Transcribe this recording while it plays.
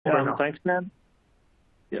Thanks, man.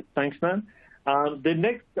 Yep, thanks, man. The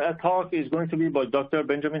next talk is going to be by Dr.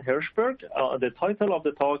 Benjamin Hershberg. The title of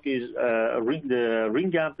the talk is the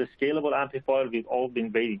Ringamp, the Scalable Amplifier we've all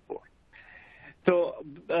been waiting for. So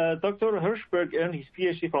Dr. Hershberg earned his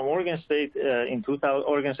PhD from Oregon State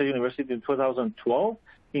University in 2012,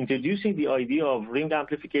 introducing the idea of ring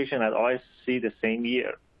amplification at ICC the same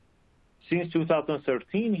year. Since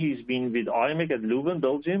 2013, he's been with IMEC at Leuven,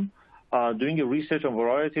 Belgium, doing a research on a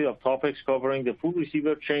variety of topics covering the full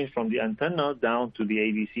receiver change from the antenna down to the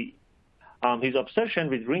ADC. His obsession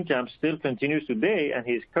with Ringamp still continues today, and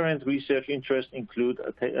his current research interests include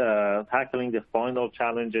tackling the final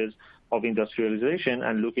challenges of industrialization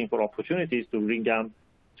and looking for opportunities to Ringamp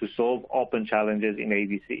to solve open challenges in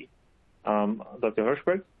ADC. Dr.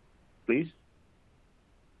 Hershberg, please.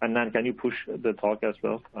 And then can you push the talk as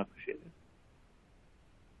well? I appreciate it.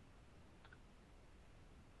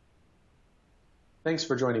 Thanks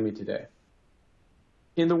for joining me today.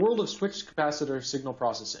 In the world of switched capacitor signal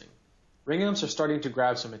processing, Ringamps are starting to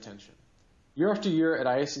grab some attention. Year after year at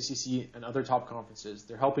CICC and other top conferences,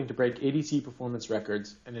 they're helping to break ADC performance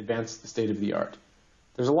records and advance the state of the art.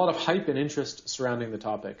 There's a lot of hype and interest surrounding the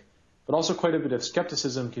topic, but also quite a bit of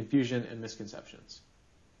skepticism, confusion, and misconceptions.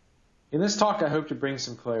 In this talk, I hope to bring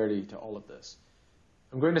some clarity to all of this.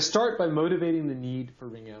 I'm going to start by motivating the need for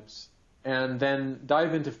Ringamps, and then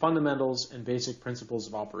dive into fundamentals and basic principles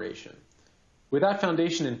of operation. With that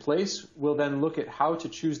foundation in place, we'll then look at how to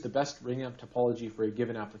choose the best Ringamp topology for a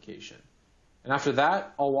given application. And after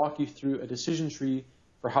that, I'll walk you through a decision tree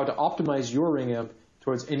for how to optimize your Ringamp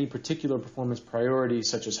towards any particular performance priority,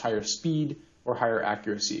 such as higher speed or higher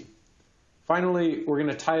accuracy. Finally, we're going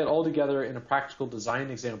to tie it all together in a practical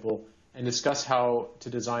design example and discuss how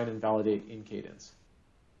to design and validate in cadence.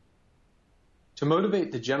 To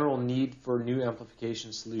motivate the general need for new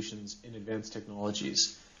amplification solutions in advanced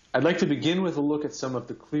technologies, I'd like to begin with a look at some of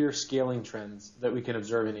the clear scaling trends that we can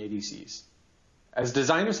observe in ADCs. As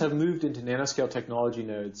designers have moved into nanoscale technology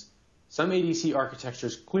nodes, some ADC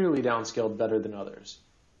architectures clearly downscaled better than others.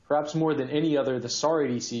 Perhaps more than any other, the SAR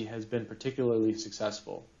ADC has been particularly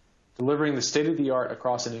successful, delivering the state-of-the-art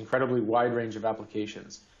across an incredibly wide range of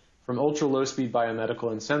applications, from ultra-low-speed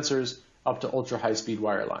biomedical and sensors up to ultra-high-speed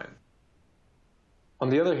wireline. On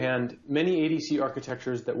the other hand, many ADC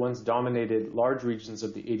architectures that once dominated large regions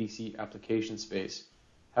of the ADC application space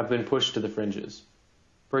have been pushed to the fringes.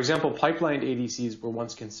 For example, pipelined ADCs were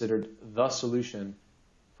once considered the solution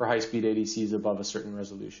for high-speed ADCs above a certain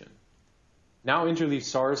resolution. Now interleaved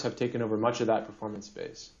SARs have taken over much of that performance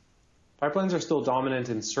space. Pipelines are still dominant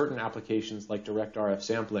in certain applications like direct RF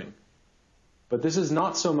sampling, but this is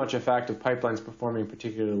not so much a fact of pipelines performing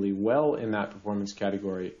particularly well in that performance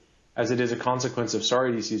category as it is a consequence of SAR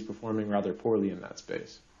ADCs performing rather poorly in that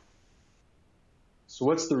space. So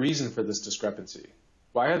what's the reason for this discrepancy?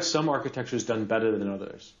 Why have some architectures done better than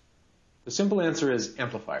others? The simple answer is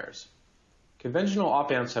amplifiers. Conventional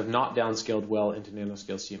opamps have not downscaled well into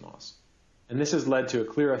nanoscale CMOS, and this has led to a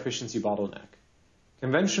clear efficiency bottleneck.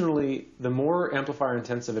 Conventionally, the more amplifier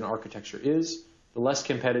intensive an architecture is, the less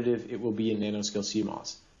competitive it will be in nanoscale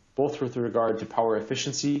CMOS, both with regard to power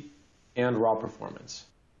efficiency and raw performance.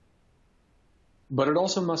 But it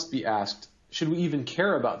also must be asked, should we even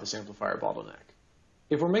care about this amplifier bottleneck?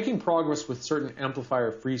 If we're making progress with certain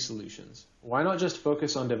amplifier-free solutions, why not just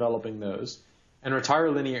focus on developing those and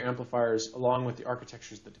retire linear amplifiers along with the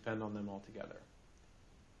architectures that depend on them altogether?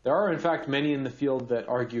 There are, in fact, many in the field that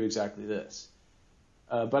argue exactly this.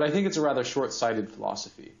 But I think it's a rather short-sighted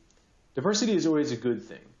philosophy. Diversity is always a good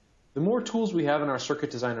thing. The more tools we have in our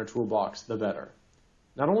circuit designer toolbox, the better.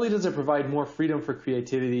 Not only does it provide more freedom for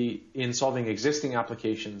creativity in solving existing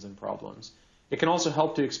applications and problems, it can also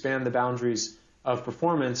help to expand the boundaries of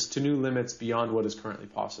performance to new limits beyond what is currently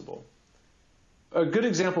possible. A good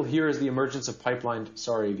example here is the emergence of pipelined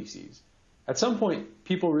SAR ADCs. At some point,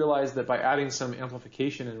 people realized that by adding some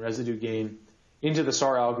amplification and residue gain into the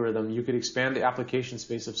SAR algorithm, you could expand the application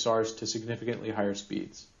space of SARs to significantly higher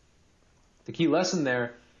speeds. The key lesson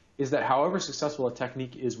there is that however successful a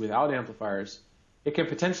technique is without amplifiers, it can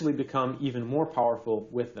potentially become even more powerful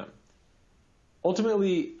with them.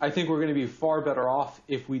 Ultimately, I think we're going to be far better off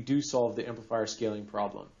if we do solve the amplifier scaling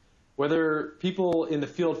problem. Whether people in the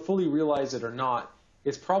field fully realize it or not,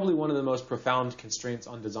 it's probably one of the most profound constraints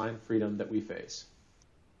on design freedom that we face.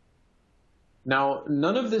 Now,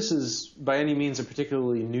 none of this is by any means a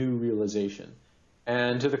particularly new realization.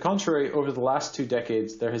 And to the contrary, over the last 2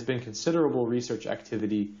 decades, there has been considerable research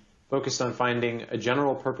activity focused on finding a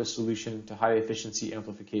general purpose solution to high efficiency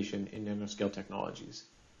amplification in nanoscale technologies,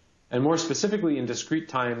 and more specifically in discrete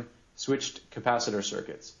time switched capacitor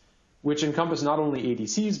circuits. which encompass not only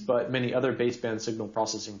ADCs, but many other baseband signal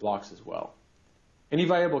processing blocks as well. Any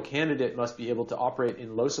viable candidate must be able to operate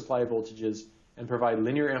in low supply voltages and provide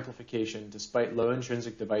linear amplification despite low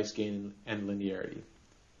intrinsic device gain and linearity.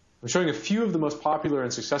 I'm showing a few of the most popular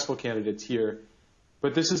and successful candidates here,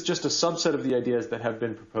 but this is just a subset of the ideas that have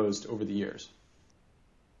been proposed over the years.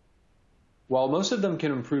 While most of them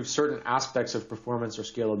can improve certain aspects of performance or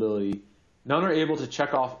scalability, none are able to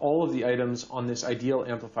check off all of the items on this ideal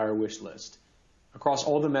amplifier wish list across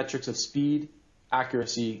all the metrics of speed,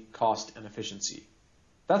 accuracy, cost, and efficiency.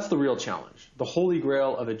 That's the real challenge, the holy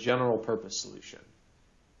grail of a general purpose solution.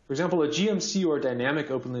 For example, a GMC or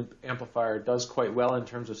dynamic open loop amplifier does quite well in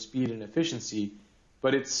terms of speed and efficiency,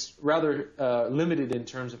 but it's rather limited in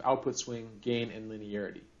terms of output swing, gain, and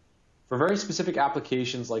linearity. For very specific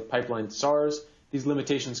applications like pipeline SARs, these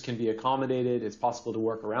limitations can be accommodated, it's possible to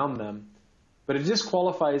work around them, but it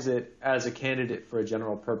disqualifies it as a candidate for a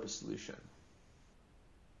general purpose solution.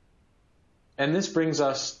 And this brings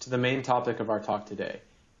us to the main topic of our talk today,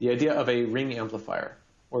 the idea of a ring amplifier,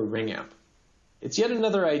 or Ringamp. It's yet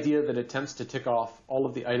another idea that attempts to tick off all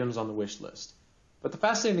of the items on the wish list. But the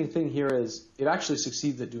fascinating thing here is it actually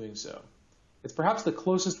succeeds at doing so. It's perhaps the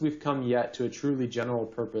closest we've come yet to a truly general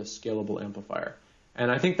purpose scalable amplifier.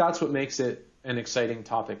 And I think that's what makes it an exciting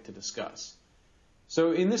topic to discuss.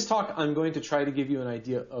 So in this talk, I'm going to try to give you an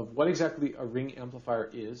idea of what exactly a ring amplifier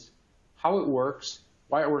is, how it works,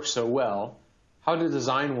 why it works so well, how to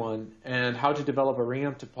design one, and how to develop a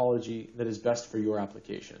Ringamp topology that is best for your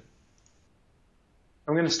application.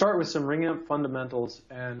 I'm going to start with some Ringamp fundamentals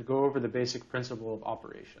and go over the basic principle of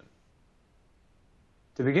operation.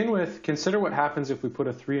 To begin with, consider what happens if we put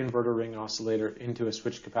a 3-inverter ring oscillator into a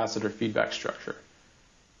switch capacitor feedback structure.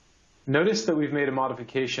 Notice that we've made a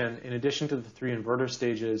modification. In addition to the 3 inverter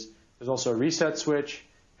stages, there's also a reset switch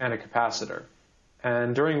and a capacitor.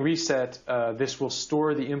 And during reset, this will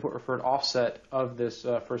store the input referred offset of this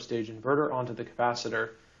first stage inverter onto the capacitor,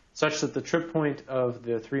 such that the trip point of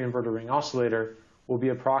the 3-inverter ring oscillator will be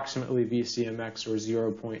approximately VCMX,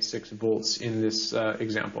 or 0.6 volts in this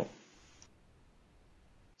example.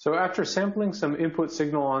 So after sampling some input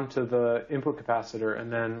signal onto the input capacitor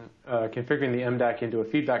and then configuring the MDAC into a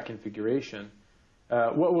feedback configuration,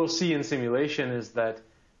 what we'll see in simulation is that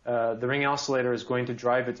the ring oscillator is going to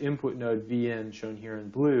drive its input node Vin, shown here in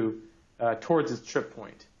blue, towards its trip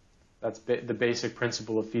point. That's the basic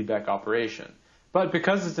principle of feedback operation. But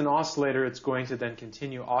because it's an oscillator, it's going to then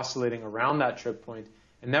continue oscillating around that trip point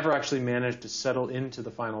and never actually manage to settle into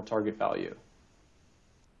the final target value.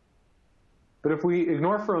 But if we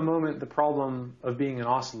ignore for a moment the problem of being an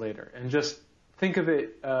oscillator and just think of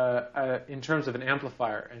it in terms of an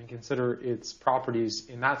amplifier and consider its properties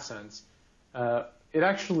in that sense, it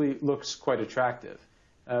actually looks quite attractive.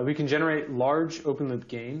 We can generate large open loop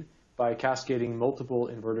gain by cascading multiple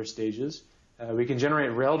inverter stages. We can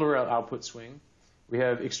generate rail-to-rail output swing. We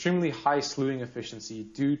have extremely high slewing efficiency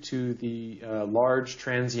due to the large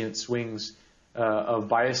transient swings of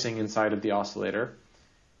biasing inside of the oscillator.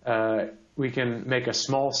 We can make a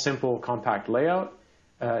small, simple, compact layout.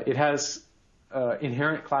 It has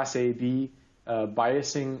inherent Class A/B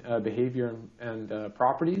biasing behavior and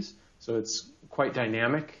properties, so it's quite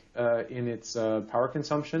dynamic in its power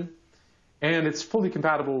consumption. And it's fully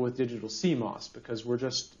compatible with digital CMOS because we're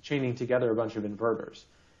just chaining together a bunch of inverters.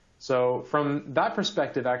 So from that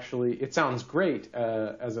perspective, actually, it sounds great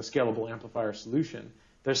as a scalable amplifier solution.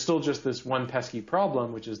 There's still just this one pesky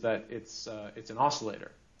problem, which is that it's an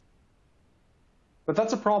oscillator. But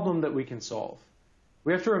that's a problem that we can solve.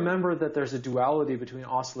 We have to remember that there's a duality between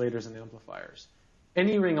oscillators and amplifiers.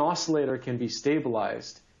 Any ring oscillator can be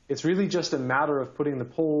stabilized. It's really just a matter of putting the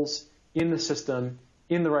poles in the system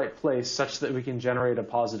in the right place such that we can generate a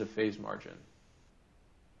positive phase margin.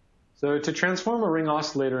 So to transform a ring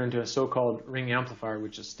oscillator into a so-called ring amplifier,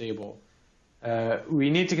 which is stable, we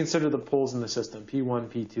need to consider the poles in the system, P1,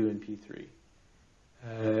 P2, and P3.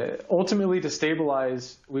 Ultimately, to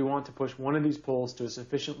stabilize, we want to push one of these poles to a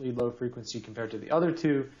sufficiently low frequency compared to the other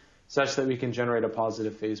two, such that we can generate a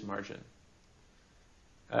positive phase margin.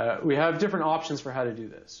 We have different options for how to do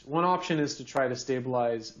this. One option is to try to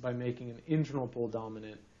stabilize by making an internal pole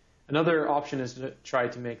dominant. Another option is to try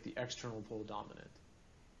to make the external pole dominant.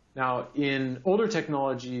 Now, in older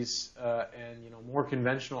technologies and more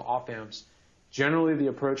conventional opamps, generally the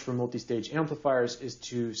approach for multi-stage amplifiers is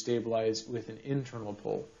to stabilize with an internal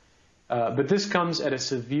pole. But this comes at a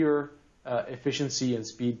severe efficiency and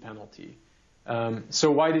speed penalty.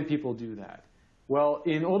 So why did people do that? Well,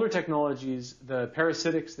 in older technologies, the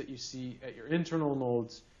parasitics that you see at your internal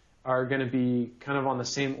nodes are going to be kind of on the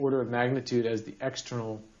same order of magnitude as the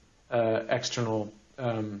external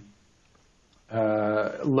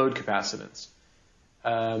load capacitance.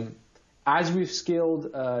 As we've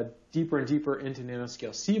scaled deeper and deeper into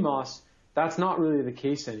nanoscale CMOS, that's not really the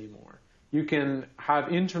case anymore. You can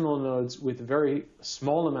have internal nodes with very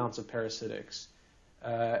small amounts of parasitics,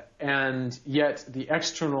 and yet the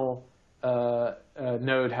external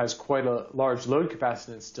node has quite a large load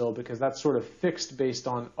capacitance still, because that's sort of fixed based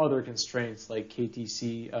on other constraints like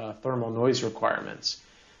KTC thermal noise requirements.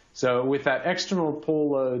 So with that external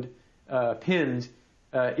pole load pinned,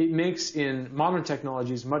 it makes in modern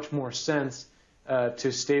technologies much more sense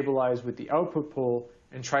to stabilize with the output pole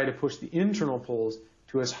and try to push the internal poles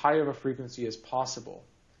to as high of a frequency as possible.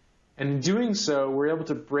 And in doing so, we're able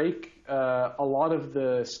to break a lot of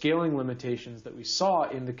the scaling limitations that we saw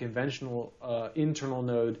in the conventional internal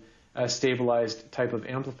node stabilized type of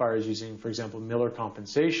amplifiers using, for example, Miller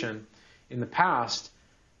compensation. In the past,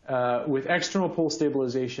 with external pole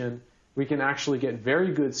stabilization, we can actually get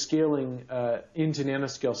very good scaling into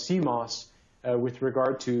nanoscale CMOS with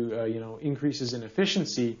regard to increases in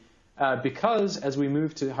efficiency, because as we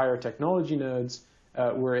move to higher technology nodes,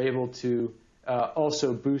 we're able to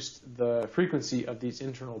also boost the frequency of these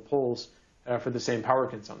internal poles for the same power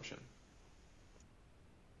consumption.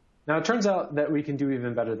 Now, it turns out that we can do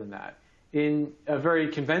even better than that. In a very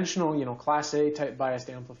conventional, Class A type biased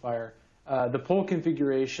amplifier, the pole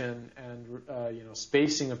configuration and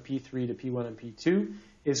spacing of P3 to P1 and P2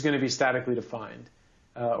 is going to be statically defined,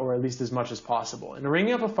 or at least as much as possible. In a ring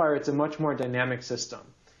amplifier, it's a much more dynamic system.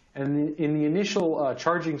 And in the initial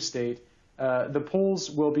charging state, the poles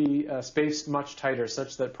will be spaced much tighter,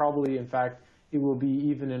 such that probably, in fact, it will be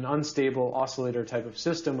even an unstable oscillator type of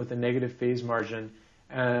system with a negative phase margin,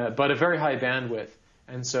 but a very high bandwidth,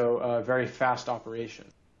 and so very fast operation.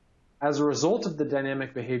 As a result of the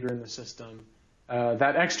dynamic behavior in the system,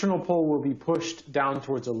 that external pole will be pushed down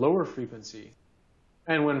towards a lower frequency.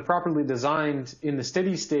 And when properly designed in the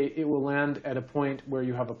steady state, it will land at a point where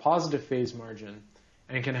you have a positive phase margin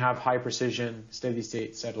and can have high precision steady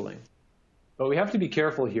state settling. But we have to be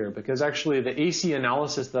careful here, because actually the AC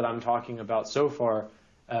analysis that I'm talking about so far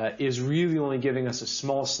is really only giving us a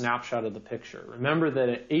small snapshot of the picture. Remember that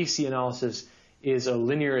an AC analysis is a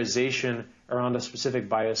linearization around a specific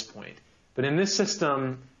bias point. But in this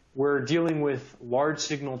system, we're dealing with large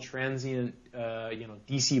signal transient,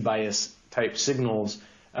 DC bias type signals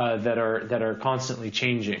that are constantly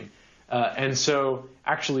changing. And so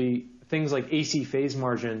actually things like AC phase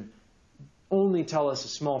margin only tell us a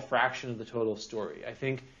small fraction of the total story. I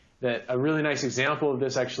think that a really nice example of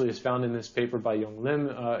this actually is found in this paper by Young Lim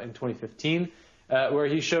in 2015, where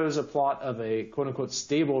he shows a plot of a quote-unquote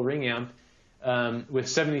stable ring amp with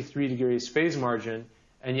 73 degrees phase margin,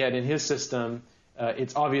 and yet in his system,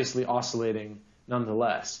 it's obviously oscillating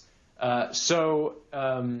nonetheless. So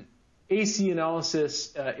AC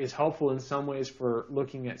analysis is helpful in some ways for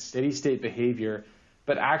looking at steady state behavior,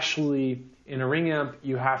 but actually in a ring amp,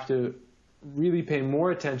 you have to really pay more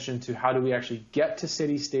attention to how do we actually get to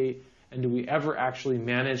steady state, and do we ever actually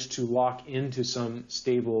manage to lock into some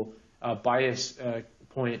stable bias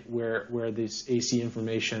point where this AC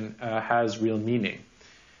information has real meaning.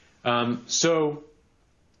 So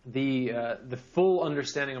the full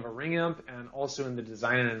understanding of a ring amp, and also in the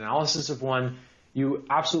design and analysis of one, you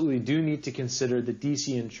absolutely do need to consider the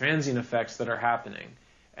DC and transient effects that are happening.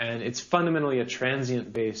 And it's fundamentally a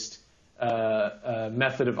transient-based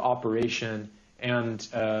method of operation and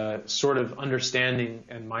sort of understanding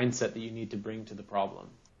and mindset that you need to bring to the problem.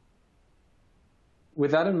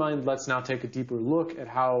 With that in mind, let's now take a deeper look at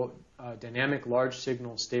how dynamic large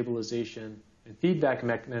signal stabilization and feedback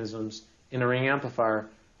mechanisms in a ring amplifier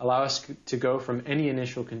allow us to go from any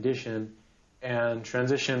initial condition and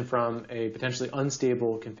transition from a potentially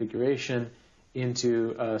unstable configuration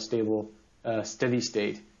into a stable steady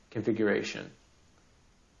state configuration.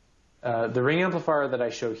 The ring amplifier that I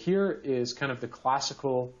show here is kind of the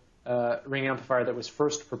classical ring amplifier that was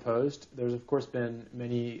first proposed. There's, of course, been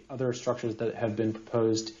many other structures that have been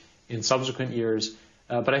proposed in subsequent years,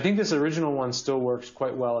 but I think this original one still works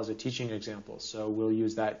quite well as a teaching example, so we'll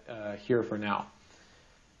use that here for now.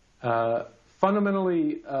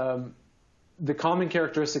 Fundamentally, the common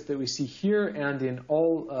characteristic that we see here and in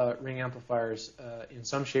all ring amplifiers in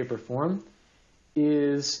some shape or form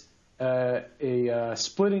is a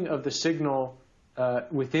splitting of the signal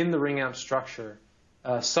within the ring amp structure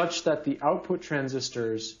such that the output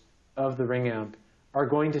transistors of the ring amp are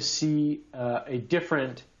going to see a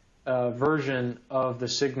different version of the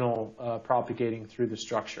signal propagating through the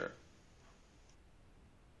structure.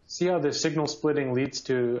 See how the signal splitting leads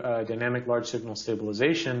to dynamic large signal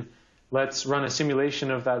stabilization. Let's run a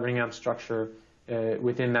simulation of that ring amp structure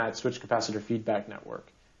within that switch capacitor feedback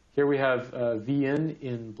network. Here we have Vin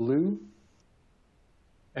in blue,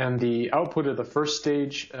 and the output of the first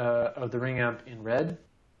stage of the ring amp in red,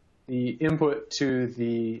 the input to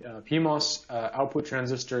the PMOS output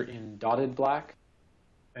transistor in dotted black,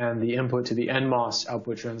 and the input to the NMOS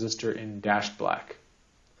output transistor in dashed black.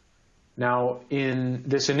 Now, in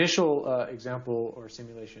this initial example or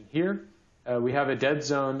simulation here, we have a dead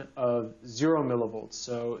zone of 0 millivolts.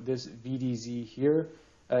 So this VDZ here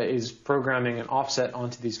is programming an offset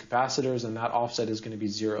onto these capacitors, and that offset is going to be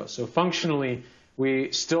 0. So functionally,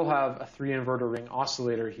 we still have a 3-inverter ring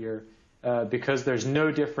oscillator here because there's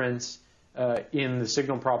no difference in the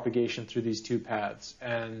signal propagation through these two paths.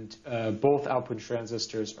 And both output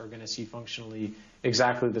transistors are going to see functionally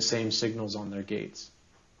exactly the same signals on their gates.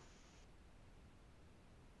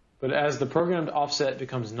 But as the programmed offset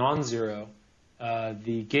becomes non-zero,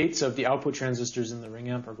 the gates of the output transistors in the ring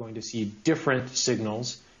amp are going to see different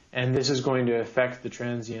signals, and this is going to affect the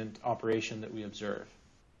transient operation that we observe.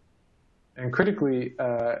 And critically,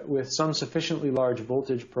 with some sufficiently large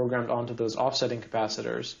voltage programmed onto those offsetting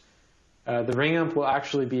capacitors, the ring amp will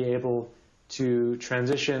actually be able to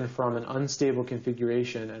transition from an unstable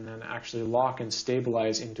configuration and then actually lock and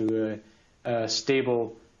stabilize into a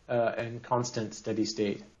stable and constant steady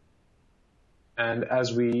state. And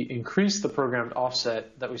as we increase the programmed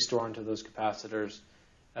offset that we store onto those capacitors,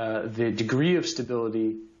 the degree of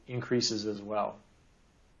stability increases as well.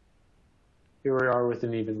 Here we are with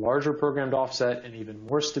an even larger programmed offset and even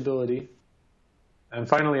more stability. And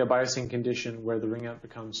finally, a biasing condition where the ring amp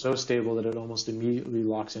becomes so stable that it almost immediately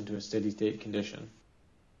locks into a steady state condition.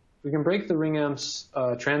 We can break the ring amp's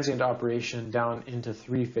transient operation down into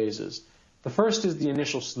 3 phases. The first is the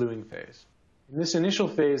initial slewing phase. In this initial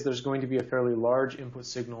phase, there's going to be a fairly large input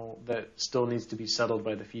signal that still needs to be settled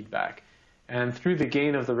by the feedback. And through the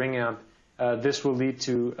gain of the ring amp, this will lead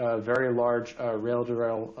to very large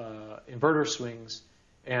rail-to-rail inverter swings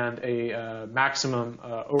and a maximum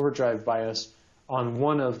overdrive bias on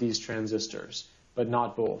one of these transistors, but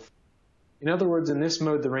not both. In other words, in this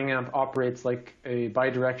mode, the ring amp operates like a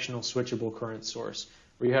bidirectional switchable current source,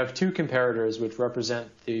 where you have 2 comparators which represent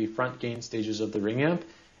the front gain stages of the ring amp,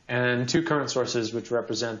 and 2 current sources which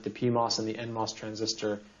represent the PMOS and the NMOS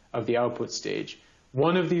transistor of the output stage.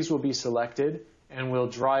 One of these will be selected and will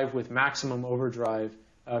drive with maximum overdrive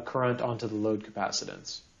current onto the load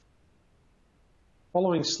capacitance.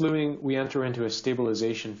 Following slewing, we enter into a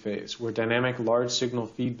stabilization phase where dynamic large signal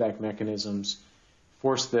feedback mechanisms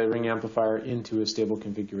force the ring amplifier into a stable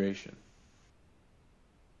configuration.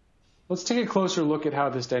 Let's take a closer look at how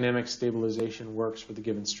this dynamic stabilization works for the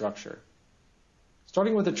given structure.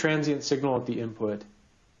 Starting with a transient signal at the input,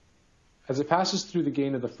 as it passes through the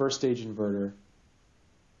gain of the first stage inverter,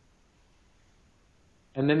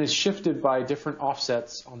 and then is shifted by different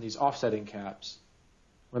offsets on these offsetting caps,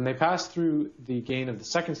 when they pass through the gain of the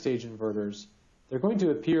second stage inverters, they're going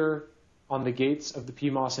to appear on the gates of the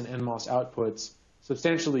PMOS and NMOS outputs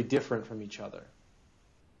substantially different from each other.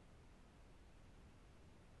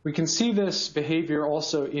 We can see this behavior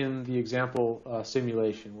also in the example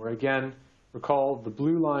simulation, where again, recall the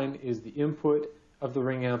blue line is the input of the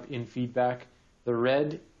ring amp in feedback, the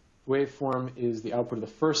red waveform is the output of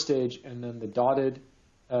the first stage, and then the dotted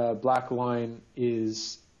black line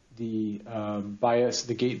is the bias,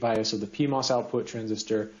 the gate bias of the PMOS output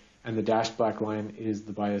transistor, and the dashed black line is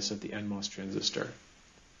the bias of the NMOS transistor.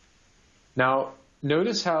 Now,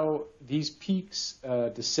 notice how these peaks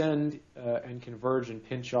descend and converge and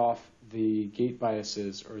pinch off the gate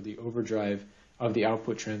biases or the overdrive of the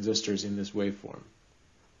output transistors in this waveform.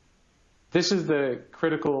 This is the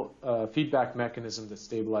critical feedback mechanism that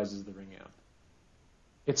stabilizes the ring amp.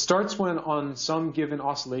 It starts when on some given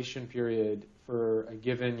oscillation period for a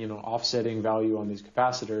given offsetting value on these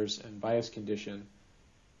capacitors and bias condition,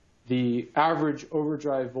 the average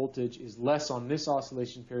overdrive voltage is less on this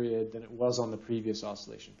oscillation period than it was on the previous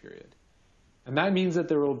oscillation period. And that means that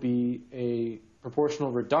there will be a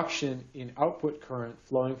proportional reduction in output current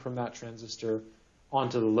flowing from that transistor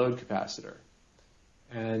onto the load capacitor.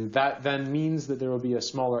 And that then means that there will be a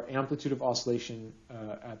smaller amplitude of oscillation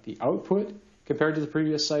at the output compared to the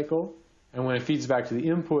previous cycle. And when it feeds back to the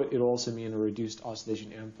input, it'll also mean a reduced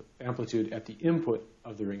oscillation amplitude at the input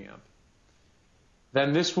of the ring amp.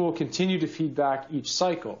 Then this will continue to feed back each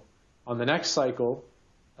cycle. On the next cycle,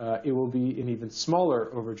 it will be an even smaller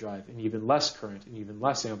overdrive, and even less current, and even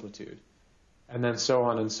less amplitude, and then so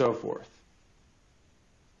on and so forth.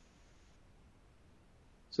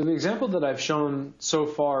 So the example that I've shown so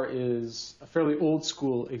far is a fairly old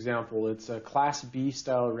school example. It's a Class B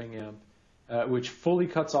style ring amp, which fully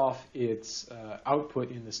cuts off its output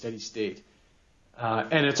in the steady state.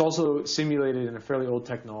 And it's also simulated in a fairly old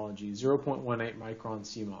technology, 0.18 micron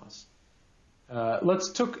CMOS.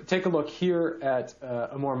 Let's take a look here at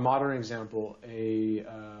a more modern example, a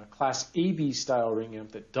class AB style ring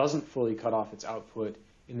amp that doesn't fully cut off its output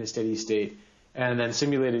in the steady state, and then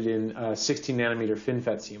simulated in 16 nanometer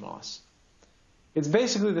FinFET CMOS. It's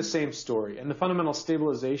basically the same story, and the fundamental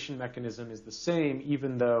stabilization mechanism is the same,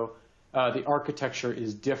 even though the architecture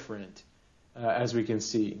is different, as we can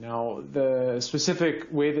see. Now, the specific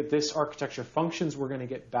way that this architecture functions, we're going to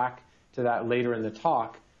get back to that later in the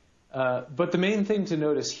talk. But the main thing to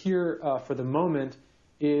notice here for the moment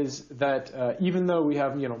is that even though we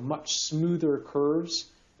have much smoother curves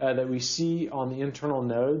that we see on the internal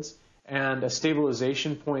nodes and a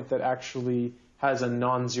stabilization point that actually has a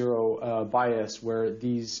non-zero bias where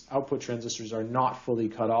these output transistors are not fully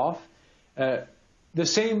cut off, the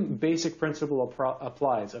same basic principle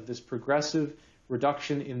applies of this progressive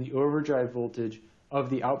reduction in the overdrive voltage of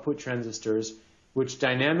the output transistors, which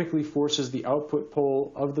dynamically forces the output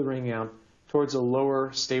pole of the ring amp towards a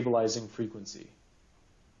lower stabilizing frequency.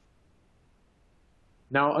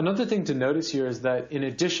 Now, another thing to notice here is that in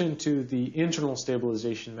addition to the internal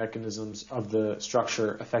stabilization mechanisms of the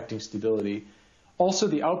structure affecting stability, also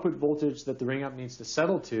the output voltage that the ring amp needs to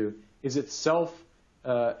settle to is itself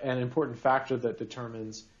an important factor that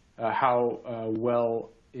determines how well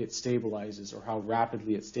it stabilizes or how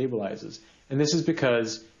rapidly it stabilizes. And this is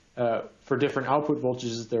because for different output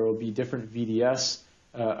voltages, there will be different VDS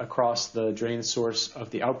across the drain source of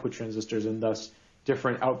the output transistors, and thus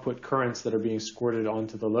different output currents that are being squirted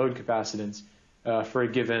onto the load capacitance for a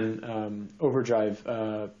given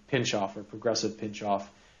overdrive pinch-off or progressive pinch-off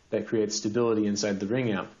that creates stability inside the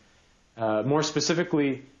ring amp. More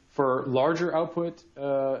specifically, for larger output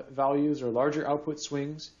values or larger output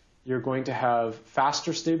swings, you're going to have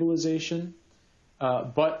faster stabilization.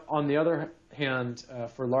 But on the other hand,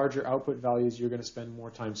 for larger output values, you're going to spend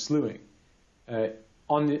more time slewing.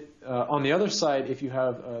 On the other side, if you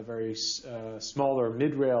have a very small or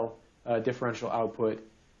mid-rail differential output,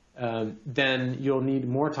 then you'll need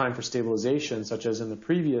more time for stabilization, such as in the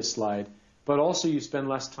previous slide, but also you spend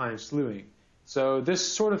less time slewing. So this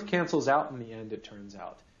sort of cancels out in the end, it turns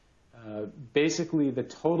out. Basically, the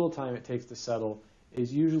total time it takes to settle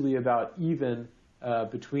is usually about even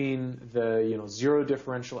between the zero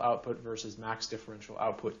differential output versus max differential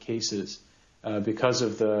output cases because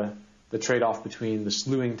of the trade-off between the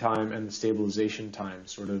slewing time and the stabilization time,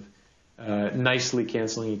 sort of nicely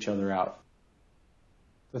canceling each other out.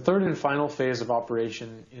 The third and final phase of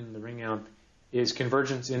operation in the ring amp is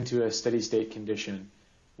convergence into a steady state condition,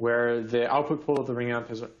 where the output pole of the ring amp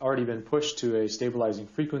has already been pushed to a stabilizing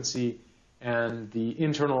frequency and the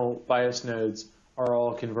internal bias nodes are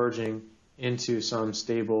all converging into some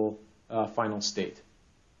stable final state.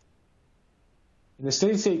 In the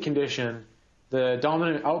steady state condition, the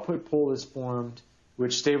dominant output pole is formed,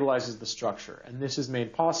 which stabilizes the structure. And this is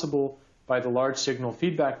made possible by the large signal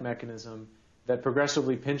feedback mechanism that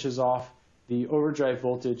progressively pinches off the overdrive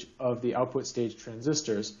voltage of the output stage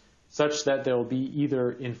transistors, such that they'll be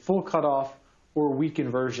either in full cutoff or weak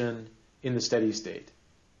inversion in the steady state.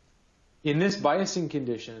 In this biasing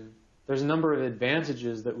condition, there's a number of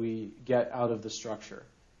advantages that we get out of the structure.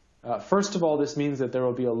 First of all, this means that there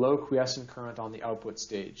will be a low quiescent current on the output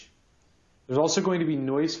stage. There's also going to be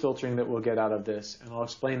noise filtering that we'll get out of this, and I'll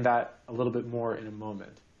explain that a little bit more in a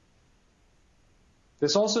moment.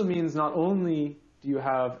 This also means not only do you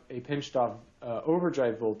have a pinched off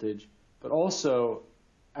overdrive voltage, but also,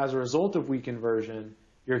 as a result of weak inversion,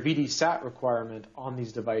 your VD-SAT requirement on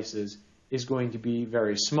these devices is going to be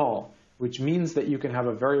very small, which means that you can have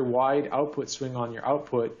a very wide output swing on your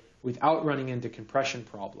output without running into compression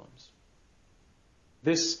problems.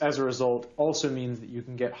 This, as a result, also means that you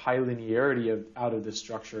can get high linearity out of this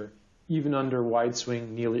structure, even under wide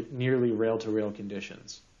swing, nearly rail-to-rail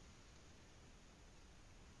conditions.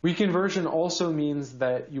 Weak inversion also means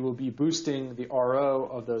that you will be boosting the RO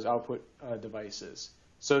of those output devices.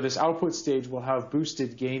 So this output stage will have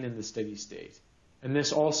boosted gain in the steady state. And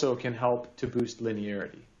this also can help to boost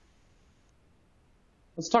linearity.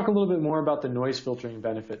 Let's talk a little bit more about the noise filtering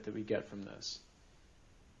benefit that we get from this.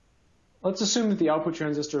 Let's assume that the output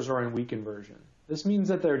transistors are in weak inversion. This means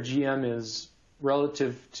that their GM is,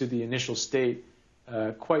 relative to the initial state,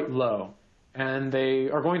 quite low. And they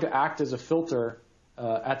are going to act as a filter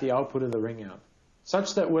at the output of the ring amp,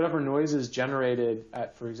 such that whatever noise is generated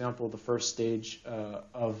at, for example, the first stage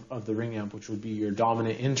of the ring amp, which would be your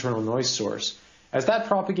dominant internal noise source, as that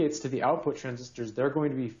propagates to the output transistors, they're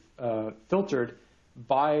going to be filtered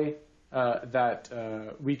by that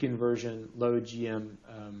weak inversion, low GM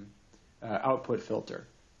output filter.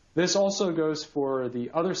 This also goes for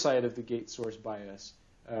the other side of the gate source bias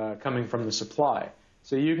coming from the supply.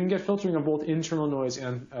 So you can get filtering of both internal noise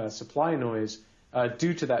and supply noise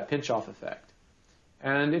due to that pinch-off effect.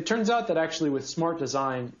 And it turns out that actually with smart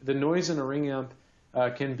design, the noise in a ring amp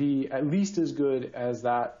can be at least as good as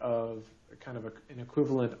that of kind of an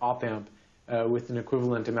equivalent op-amp with an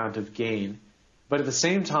equivalent amount of gain. But at the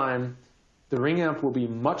same time, the ring amp will be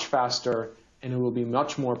much faster and it will be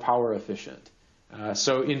much more power efficient.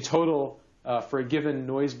 So in total, for a given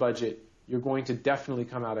noise budget, you're going to definitely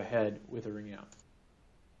come out ahead with a ring amp.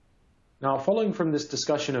 Now, following from this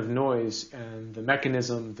discussion of noise and the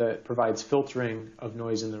mechanism that provides filtering of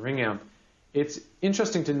noise in the ring amp, it's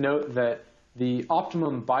interesting to note that the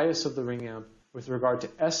optimum bias of the ring amp with regard to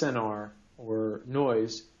SNR, or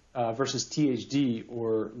noise, versus THD,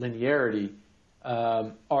 or linearity,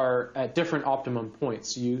 are at different optimum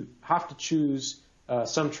points. So you have to choose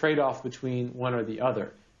some trade-off between one or the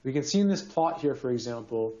other. We can see in this plot here, for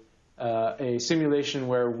example, a simulation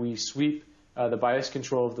where we sweep the bias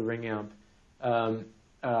control of the ring amp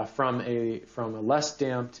from a less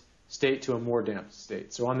damped state to a more damped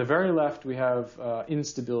state. So on the very left, we have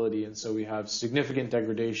instability, and so we have significant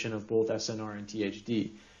degradation of both SNR and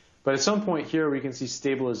THD. But at some point here, we can see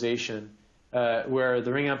stabilization, where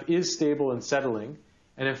the ring amp is stable and settling.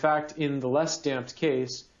 And in fact, in the less damped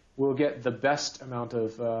case, we'll get the best amount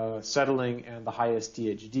of settling and the highest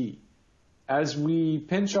THD. As we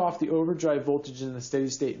pinch off the overdrive voltage in the steady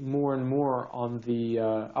state more and more on the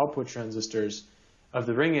output transistors of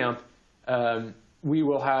the ring amp, we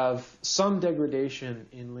will have some degradation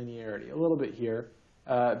in linearity, a little bit here,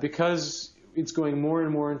 because it's going more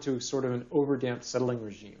and more into sort of an overdamped settling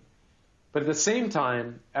regime. But at the same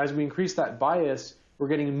time, as we increase that bias, we're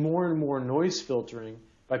getting more and more noise filtering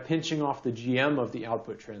by pinching off the GM of the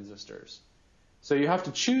output transistors. So you have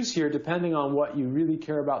to choose here, depending on what you really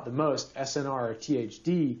care about the most, SNR or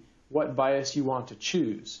THD, what bias you want to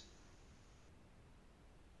choose.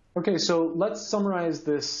 Okay, so let's summarize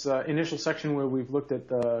this initial section where we've looked at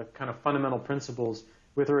the kind of fundamental principles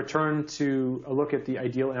with a return to a look at the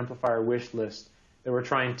ideal amplifier wish list that we're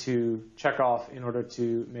trying to check off in order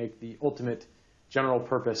to make the ultimate general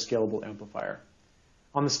purpose scalable amplifier.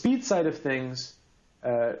 On the speed side of things,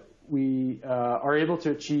 we are able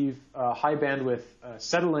to achieve high bandwidth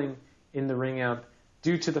settling in the ring amp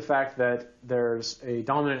due to the fact that there's a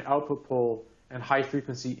dominant output pole and high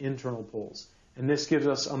frequency internal poles. And this gives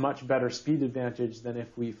us a much better speed advantage than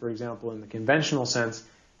if we, for example, in the conventional sense,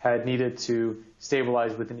 had needed to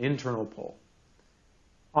stabilize with an internal pole.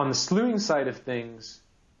 On the slewing side of things,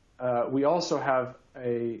 we also have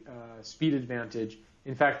a speed advantage.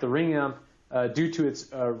 In fact, the ring amp, due to its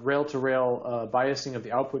rail-to-rail biasing of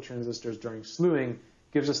the output transistors during slewing,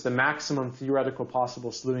 gives us the maximum theoretical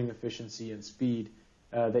possible slewing efficiency and speed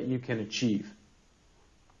that you can achieve.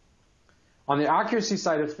 On the accuracy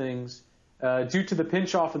side of things, due to the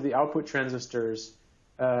pinch-off of the output transistors,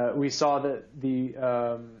 we saw that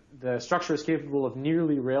the structure is capable of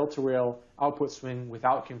nearly rail-to-rail output swing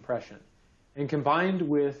without compression. And combined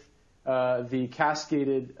with the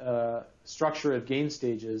cascaded structure of gain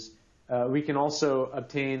stages, we can also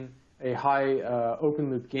obtain a high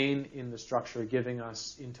open-loop gain in the structure, giving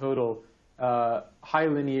us, in total, high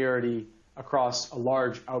linearity across a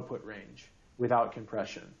large output range without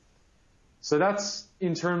compression. So that's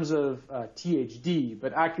in terms of THD,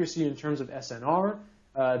 but accuracy in terms of SNR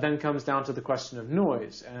then comes down to the question of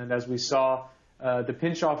noise. And as we saw, the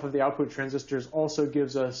pinch-off of the output transistors also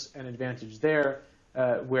gives us an advantage there,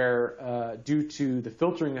 where due to the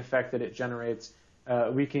filtering effect that it generates,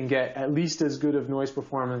 we can get at least as good of noise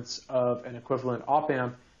performance of an equivalent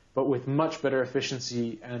op-amp, but with much better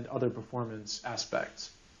efficiency and other performance aspects.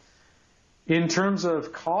 In terms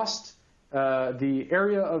of cost, the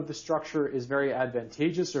area of the structure is very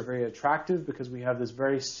advantageous or very attractive because we have this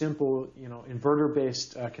very simple,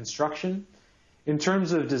 inverter-based construction. In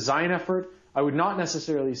terms of design effort, I would not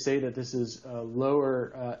necessarily say that this is a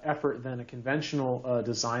lower effort than a conventional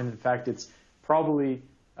design. In fact, it's probably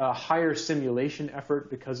a higher simulation effort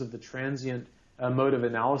because of the transient mode of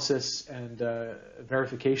analysis and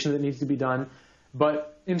verification that needs to be done.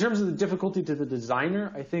 But in terms of the difficulty to the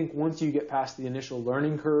designer, I think once you get past the initial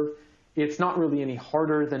learning curve, it's not really any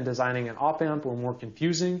harder than designing an op-amp or more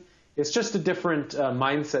confusing. It's just a different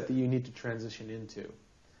mindset that you need to transition into.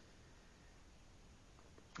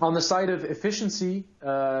 On the side of efficiency,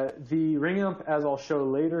 the ring amp, as I'll show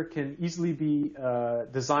later, can easily be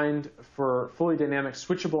designed for fully dynamic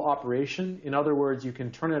switchable operation. In other words, you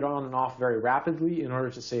can turn it on and off very rapidly in order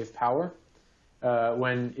to save power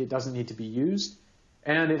when it doesn't need to be used.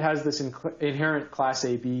 And it has this inherent Class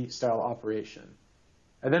AB style operation.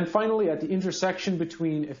 And then finally, at the intersection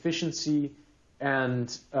between efficiency and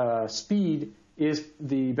speed is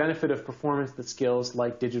the benefit of performance that scales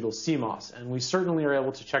like digital CMOS. And we certainly are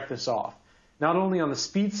able to check this off. Not only on the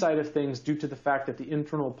speed side of things, due to the fact that the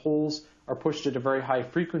internal poles are pushed at a very high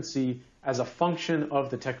frequency as a function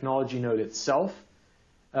of the technology node itself,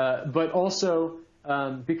 but also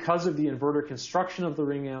because of the inverter construction of the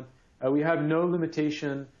ring amp, we have no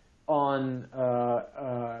limitation on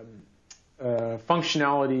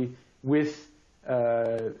functionality with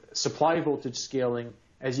supply voltage scaling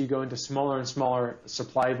as you go into smaller and smaller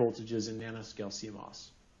supply voltages in nanoscale CMOS.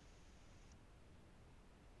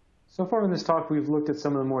 So far in this talk, we've looked at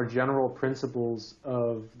some of the more general principles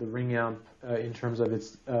of the ring amp in terms of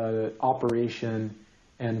its operation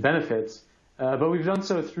and benefits, but we've done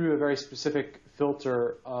so through a very specific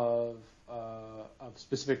filter of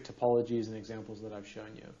specific topologies and examples that I've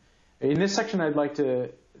shown you. In this section, I'd like to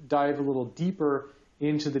dive a little deeper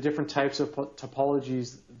into the different types of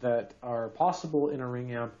topologies that are possible in a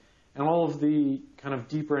ring amp and all of the kind of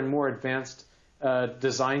deeper and more advanced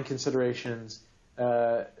design considerations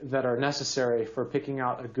that are necessary for picking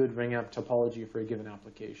out a good ring amp topology for a given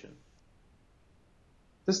application.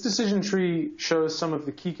 This decision tree shows some of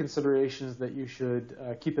the key considerations that you should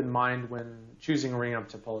keep in mind when choosing a ring amp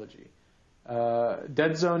topology.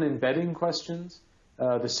 Dead zone embedding questions,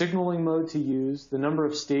 the signaling mode to use, the number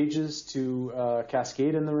of stages to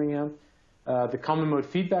cascade in the ring amp, the common mode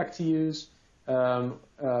feedback to use,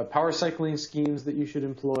 power cycling schemes that you should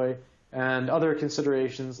employ, and other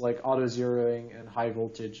considerations like auto-zeroing and high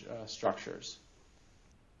voltage structures.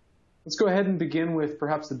 Let's go ahead and begin with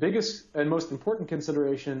perhaps the biggest and most important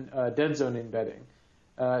consideration, dead zone embedding.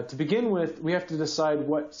 To begin with, we have to decide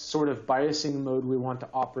what sort of biasing mode we want to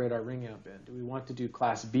operate our ring amp in. Do we want to do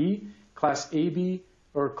class B, class AB,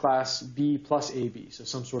 or class B plus AB, so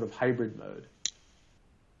some sort of hybrid mode?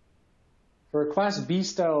 For a class B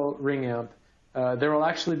style ring amp, there will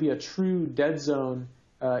actually be a true dead zone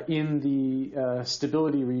in the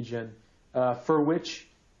stability region for which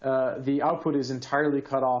the output is entirely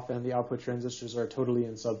cut off and the output transistors are totally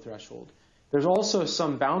in subthreshold. There's also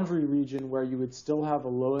some boundary region where you would still have a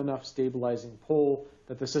low enough stabilizing pole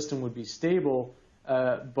that the system would be stable,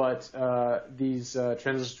 but these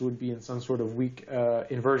transistors would be in some sort of weak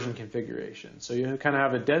inversion configuration. So you kind of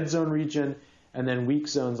have a dead zone region and then weak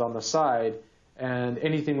zones on the side, and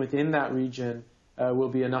anything within that region will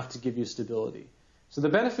be enough to give you stability. So the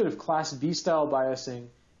benefit of class B style biasing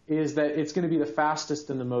is that it's going to be the fastest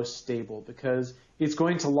and the most stable because it's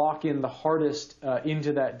going to lock in the hardest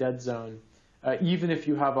into that dead zone, even if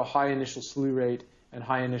you have a high initial slew rate and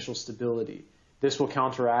high initial stability. This will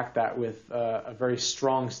counteract that with a very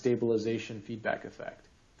strong stabilization feedback effect.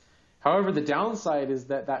 However, the downside is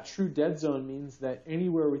that that true dead zone means that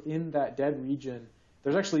anywhere within that dead region,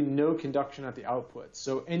 there's actually no conduction at the output.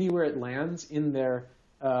 So anywhere it lands in there,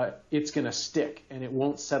 it's going to stick and it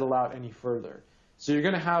won't settle out any further. So you're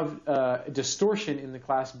going to have distortion in the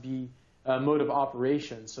class B mode of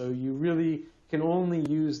operation. So you really can only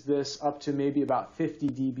use this up to maybe about 50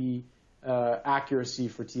 dB accuracy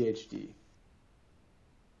for THD.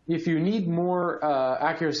 If you need more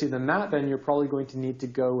accuracy than that, then you're probably going to need to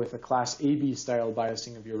go with a class AB style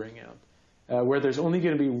biasing of your ring amp, where there's only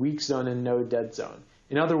going to be weak zone and no dead zone.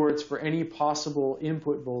 In other words, for any possible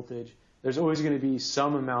input voltage, there's always going to be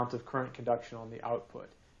some amount of current conduction on the output.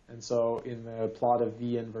 And so in the plot of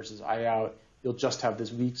V in versus I out, you'll just have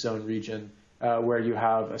this weak zone region where you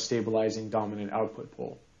have a stabilizing dominant output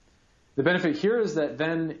pole. The benefit here is that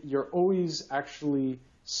then you're always actually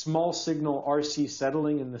small signal RC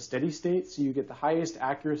settling in the steady state, so you get the highest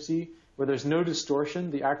accuracy where there's no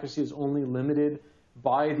distortion. The accuracy is only limited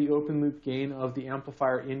by the open loop gain of the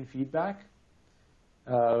amplifier in feedback,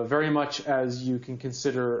 very much as you can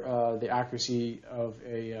consider the accuracy of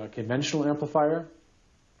a conventional amplifier.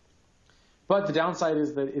 But the downside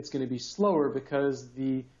is that it's going to be slower because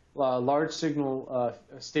the large signal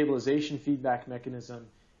stabilization feedback mechanism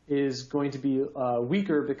is going to be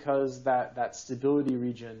weaker because that stability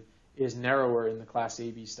region is narrower in the class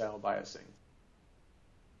AB style biasing.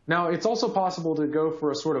 Now, it's also possible to go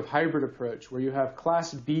for a sort of hybrid approach where you have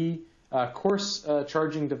class B coarse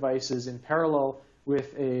charging devices in parallel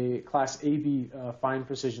with a class AB fine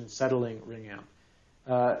precision settling ring amp.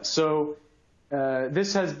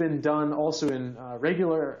 This has been done also in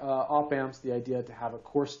regular op-amps, the idea to have a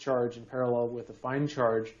coarse charge in parallel with a fine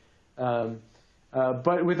charge.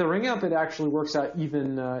 But with a ring amp, it actually works out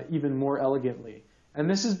even more elegantly. And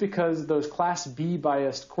this is because those class B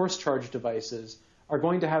biased coarse charge devices are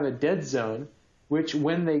going to have a dead zone, which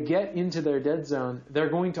when they get into their dead zone, they're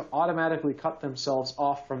going to automatically cut themselves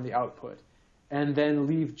off from the output. and then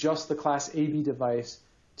leave just the class AB device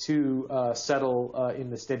to settle in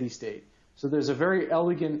the steady state. So there's a very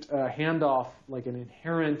elegant handoff, like an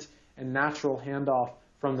inherent and natural handoff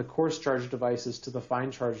from the coarse charge devices to the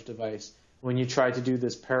fine charge device when you try to do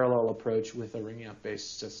this parallel approach with a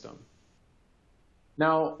Ringamp-based system.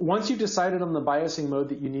 Now, once you've decided on the biasing mode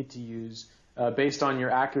that you need to use based on your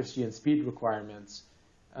accuracy and speed requirements,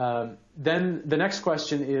 then the next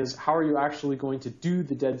question is, how are you actually going to do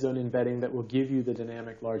the dead zone embedding that will give you the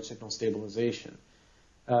dynamic large signal stabilization?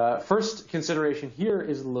 First consideration here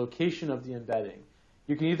is the location of the embedding.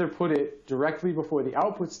 You can either put it directly before the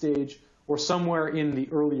output stage or somewhere in the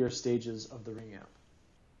earlier stages of the Ringamp.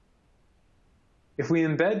 If we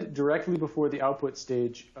embed directly before the output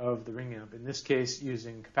stage of the Ringamp, in this case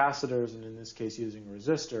using capacitors and in this case using a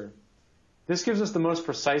resistor, this gives us the most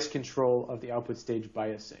precise control of the output stage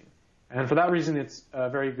biasing. And for that reason, it's a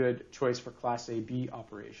very good choice for Class AB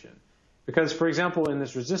operation. Because, for example, in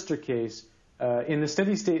this resistor case, in the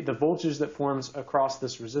steady state, the voltage that forms across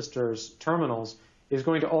this resistor's terminals is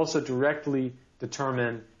going to also directly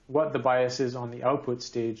determine what the bias is on the output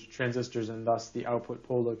stage transistors and thus the output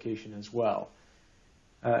pole location as well.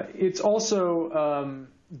 It's also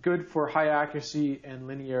good for high accuracy and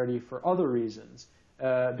linearity for other reasons.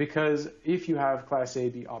 Because if you have Class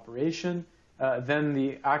AB operation, then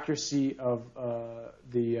the accuracy of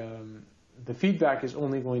the feedback is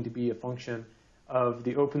only going to be a function of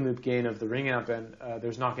the open loop gain of the Ringamp, and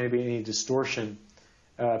there's not going to be any distortion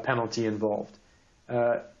penalty involved.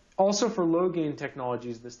 Also for low gain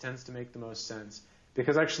technologies, this tends to make the most sense,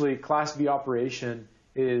 because actually Class B operation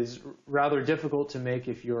is rather difficult to make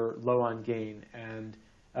if you're low on gain. And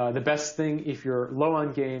the best thing if you're low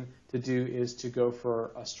on gain to do is to go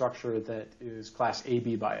for a structure that is Class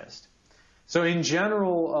AB biased. So in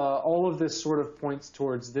general, all of this sort of points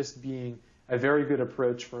towards this being a very good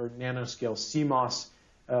approach for nanoscale CMOS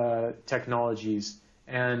technologies,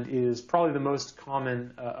 and is probably the most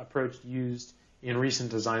common approach used in recent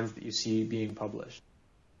designs that you see being published.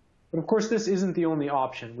 But of course, this isn't the only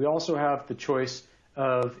option. We also have the choice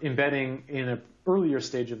of embedding in an earlier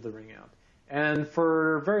stage of the Ringamp. And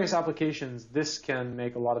for various applications, this can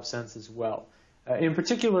make a lot of sense as well. In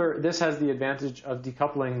particular, this has the advantage of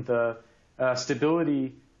decoupling the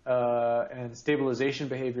stability and stabilization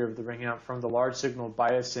behavior of the Ringamp from the large signal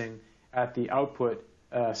biasing at the output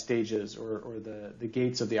stages or the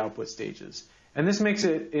gates of the output stages. And this makes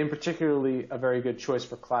it in particularly a very good choice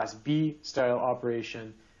for Class B style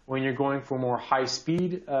operation when you're going for more high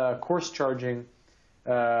speed coarse charging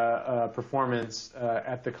performance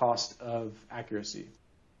at the cost of accuracy.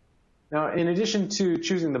 Now, in addition to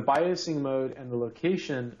choosing the biasing mode and the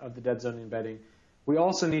location of the dead zone embedding, we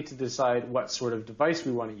also need to decide what sort of device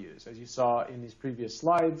we want to use. As you saw in these previous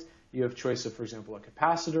slides, you have choice of, for example, a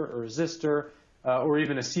capacitor, a resistor, or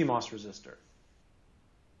even a CMOS resistor.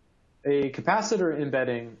 A capacitor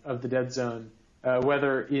embedding of the dead zone,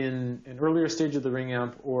 whether in an earlier stage of the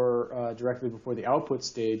Ringamp or directly before the output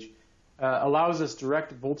stage, allows us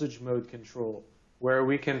direct voltage mode control, where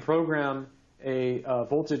we can program a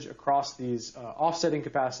voltage across these offsetting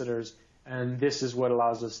capacitors, and this is what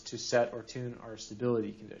allows us to set or tune our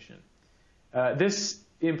stability condition. This,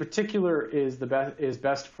 in particular, is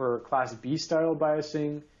best for Class B style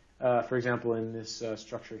biasing, for example, in this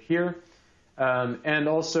structure here, and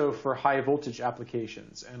also for high voltage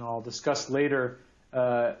applications. And I'll discuss later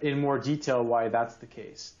in more detail why that's the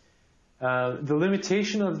case. The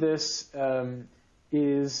limitation of this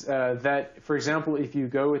is that, for example, if you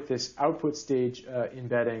go with this output stage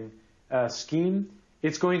embedding scheme,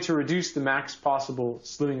 it's going to reduce the max possible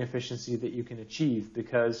slewing efficiency that you can achieve,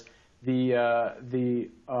 because the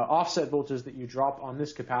offset voltage that you drop on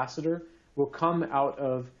this capacitor will come out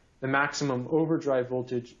of the maximum overdrive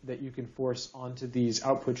voltage that you can force onto these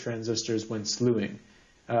output transistors when slewing.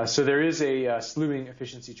 So there is a slewing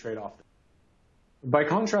efficiency trade-off. By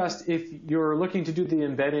contrast, if you're looking to do the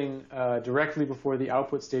embedding directly before the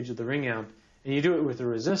output stage of the Ringamp, and you do it with a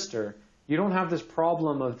resistor, you don't have this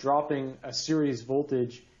problem of dropping a series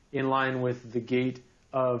voltage in line with the gate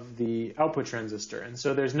of the output transistor. And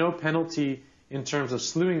so there's no penalty in terms of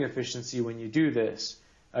slewing efficiency when you do this.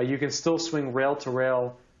 You can still swing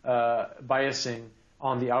rail-to-rail biasing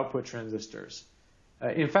on the output transistors.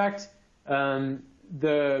 In fact,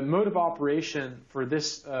 the mode of operation for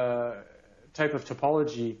this type of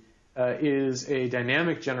topology is a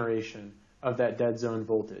dynamic generation of that dead zone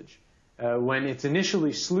voltage. When it's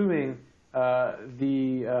initially slewing,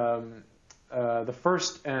 the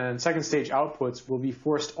first and second stage outputs will be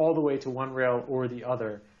forced all the way to one rail or the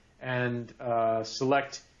other, and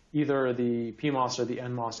select either the PMOS or the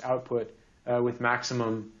NMOS output with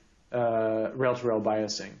maximum rail-to-rail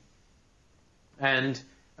biasing. And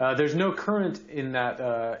there's no current in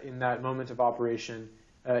that moment of operation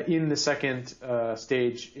in the second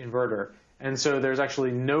stage inverter. And so there's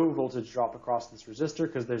actually no voltage drop across this resistor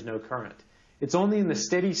because there's no current. It's only in the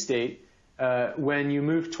steady state when you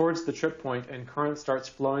move towards the trip point and current starts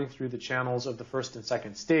flowing through the channels of the first and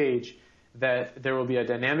second stage that there will be a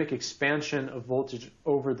dynamic expansion of voltage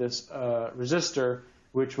over this resistor,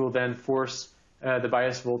 which will then force the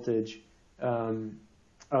bias voltage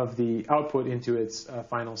of the output into its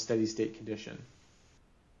final steady state condition.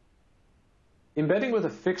 Embedding with a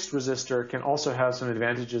fixed resistor can also have some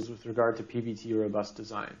advantages with regard to PVT robust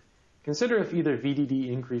design. Consider if either VDD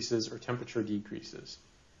increases or temperature decreases.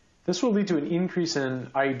 This will lead to an increase in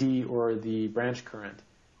ID, or the branch current,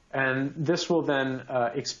 and this will then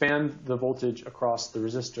expand the voltage across the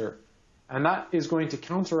resistor. And that is going to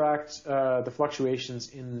counteract the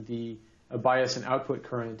fluctuations in the bias and output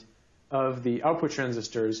current of the output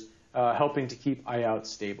transistors, helping to keep I out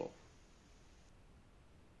stable.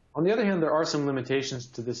 On the other hand, there are some limitations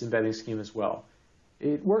to this embedding scheme as well.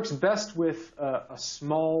 It works best with a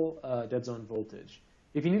small dead zone voltage.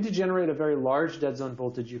 If you need to generate a very large dead zone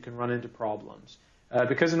voltage, you can run into problems.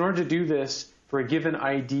 Because in order to do this for a given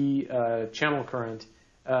ID channel current,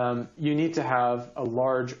 you need to have a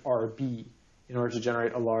large RB in order to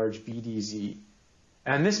generate a large VDZ.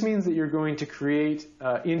 And this means that you're going to create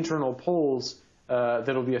internal poles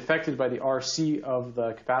that will be affected by the RC of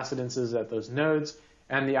the capacitances at those nodes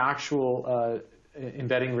and the actual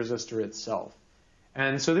embedding resistor itself.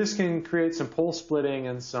 And so this can create some pole splitting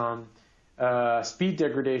and some speed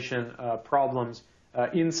degradation problems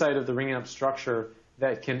inside of the Ringamp structure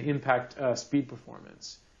that can impact speed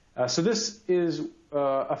performance. So this is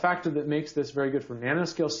a factor that makes this very good for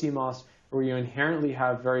nanoscale CMOS, where you inherently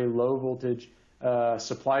have very low voltage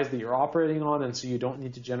supplies that you're operating on, and so you don't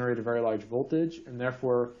need to generate a very large voltage, and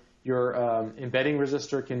therefore your embedding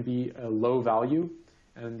resistor can be a low value,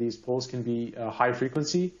 and these poles can be high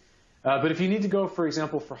frequency. But if you need to go, for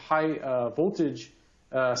example, for high voltage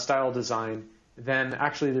style design, then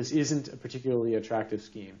actually this isn't a particularly attractive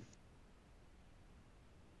scheme.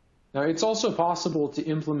 Now, it's also possible to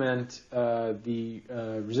implement the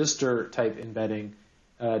resistor type embedding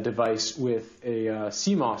device with a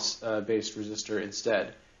CMOS-based resistor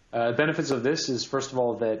instead. Benefits of this is, first of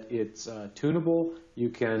all, that it's tunable. You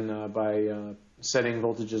can, by setting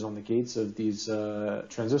voltages on the gates of these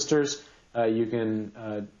transistors, you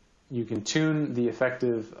can tune the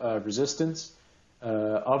effective resistance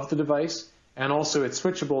of the device. And also it's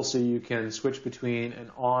switchable, so you can switch between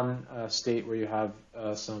an on state where you have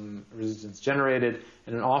some resistance generated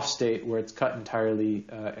and an off state where it's cut entirely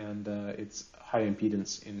and it's high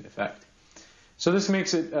impedance in effect. So this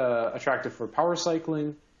makes it attractive for power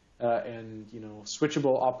cycling and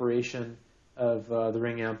switchable operation of the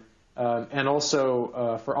Ringamp, and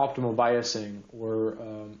also for optimal biasing or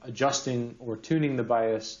adjusting or tuning the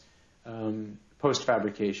bias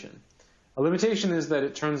post-fabrication. A limitation is that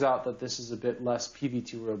it turns out that this is a bit less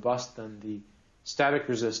PVT robust than the static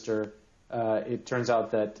resistor. It turns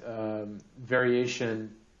out that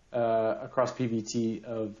variation across PVT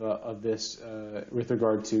of this with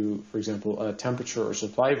regard to, for example, temperature or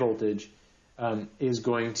supply voltage is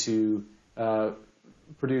going to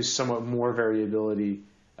produce somewhat more variability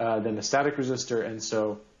than a static resistor, and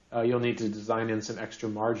so you'll need to design in some extra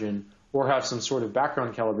margin or have some sort of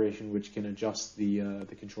background calibration which can adjust the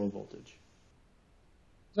control voltage.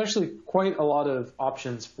 There's actually quite a lot of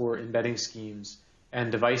options for embedding schemes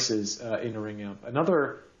and devices in a Ringamp.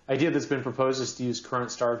 Another idea that's been proposed is to use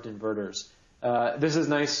current-starved inverters. This is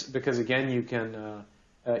nice because, again, you can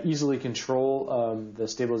easily control the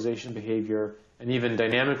stabilization behavior and even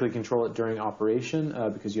dynamically control it during operation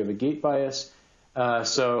because you have a gate bias.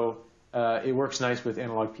 So it works nice with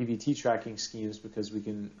analog PVT tracking schemes because we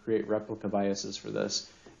can create replica biases for this.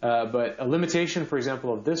 But a limitation, for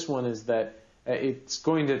example, of this one is that it's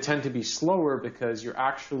going to tend to be slower because you're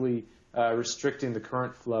actually restricting the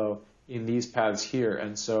current flow in these paths here,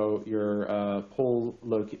 and so your the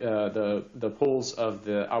poles of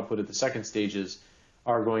the output of the second stages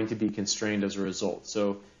are going to be constrained as a result.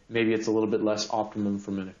 So maybe it's a little bit less optimum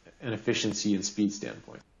from an efficiency and speed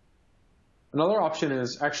standpoint. Another option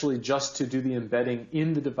is actually just to do the embedding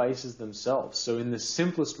in the devices themselves. So in the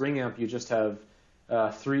simplest Ringamp, you just have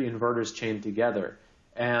 3 inverters chained together.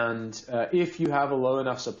 And if you have a low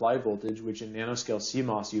enough supply voltage, which in nanoscale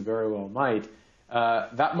CMOS you very well might,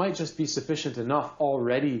 that might just be sufficient enough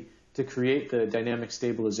already to create the dynamic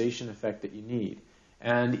stabilization effect that you need.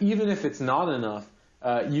 And even if it's not enough,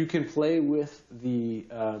 you can play with the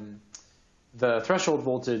threshold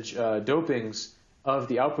voltage dopings of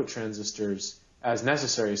the output transistors as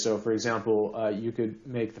necessary. So, for example, you could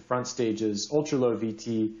make the front stages ultra-low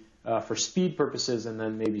VT for speed purposes, and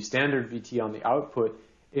then maybe standard VT on the output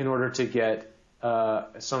in order to get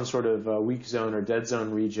some sort of weak zone or dead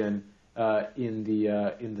zone region in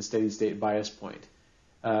the steady-state bias point.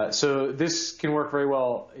 So this can work very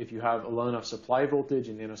well if you have a low enough supply voltage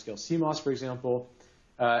in nanoscale CMOS, for example,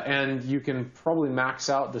 and you can probably max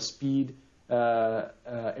out the speed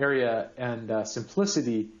area and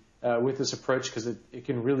simplicity with this approach, because it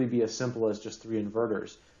can really be as simple as just 3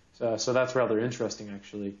 inverters. So that's rather interesting,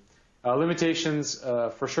 actually. Limitations,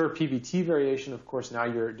 for sure, PVT variation. Of course, now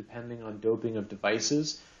you're depending on doping of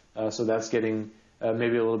devices, so that's getting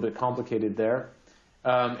maybe a little bit complicated there.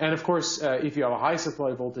 And of course, if you have a high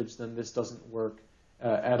supply voltage, then this doesn't work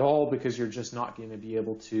at all, because you're just not going to be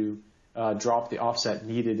able to drop the offset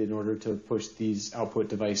needed in order to push these output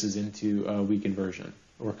devices into weak inversion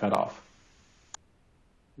or cutoff.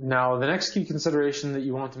 Now, the next key consideration that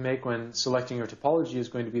you want to make when selecting your topology is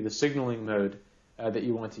going to be the signaling mode that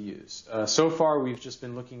you want to use. So far, we've just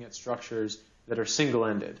been looking at structures that are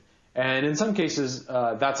single-ended. And in some cases,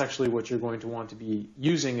 that's actually what you're going to want to be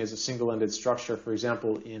using as a single-ended structure. For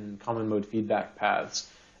example, in common mode feedback paths,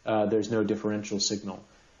 there's no differential signal.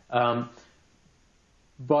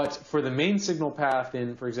 But for the main signal path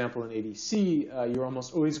in, for example, an ADC, you're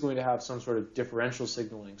almost always going to have some sort of differential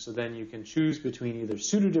signaling. So then you can choose between either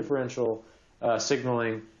pseudo-differential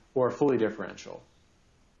signaling or fully differential.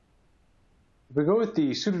 If we go with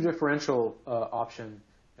the pseudo-differential option,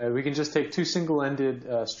 we can just take 2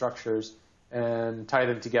 single-ended structures and tie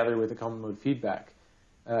them together with a common mode feedback.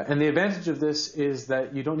 And the advantage of this is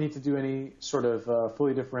that you don't need to do any sort of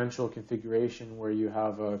fully differential configuration where you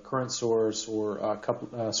have a current source or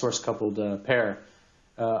a source-coupled pair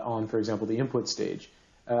on, for example, the input stage.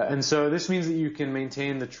 And so this means that you can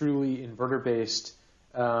maintain the truly inverter-based,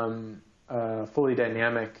 fully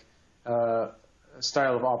dynamic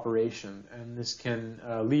style of operation. And this can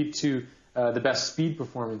lead to the best speed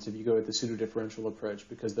performance if you go with the pseudo-differential approach,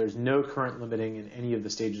 because there's no current limiting in any of the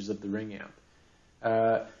stages of the Ringamp.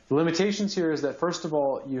 The limitations here is that, first of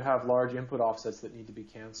all, you have large input offsets that need to be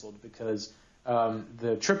canceled, because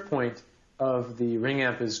the trip point of the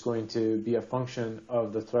Ringamp is going to be a function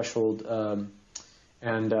of the threshold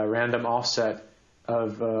and random offset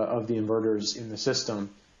of the inverters in the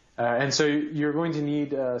system. And so you're going to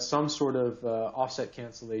need some sort of offset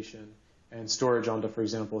cancellation and storage onto, for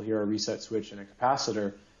example, here a reset switch and a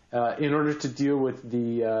capacitor, in order to deal with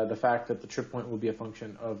the fact that the trip point will be a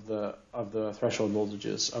function of the threshold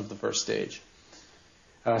voltages of the first stage.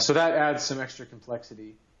 So that adds some extra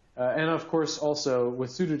complexity. And of course, also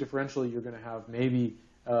with pseudo-differential, you're going to have maybe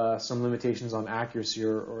some limitations on accuracy,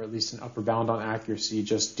 or at least an upper bound on accuracy,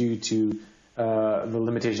 just due to the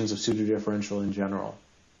limitations of pseudo-differential in general.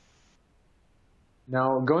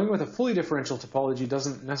 Now, going with a fully differential topology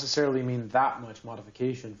doesn't necessarily mean that much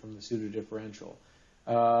modification from the pseudo-differential.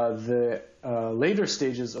 The later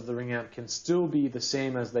stages of the Ringamp can still be the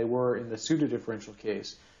same as they were in the pseudo-differential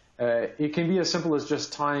case. It can be as simple as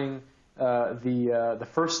just tying the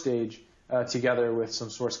first stage together with some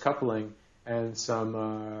source coupling and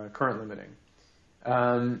some current limiting.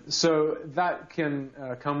 So that can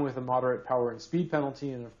come with a moderate power and speed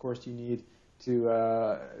penalty, and of course you need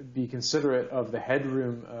to be considerate of the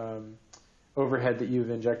headroom overhead that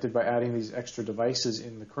you've injected by adding these extra devices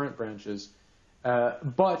in the current branches.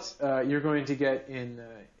 But you're going to get in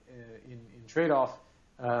trade-off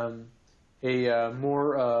a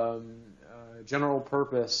more general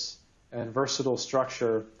purpose and versatile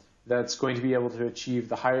structure that's going to be able to achieve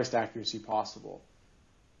the highest accuracy possible.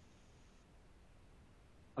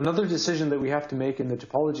 Another decision that we have to make in the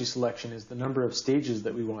topology selection is the number of stages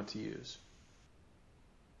that we want to use.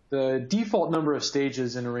 The default number of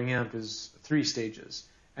stages in a Ringamp is 3 stages.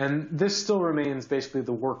 And this still remains basically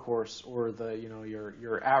the workhorse, or the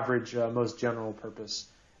your average, most general purpose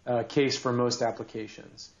case for most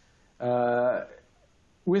applications.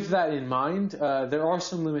 With that in mind, there are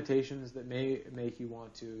some limitations that may make you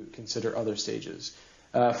want to consider other stages.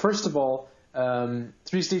 First of all,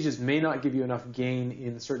 3 stages may not give you enough gain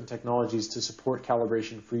in certain technologies to support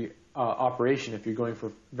calibration-free operation if you're going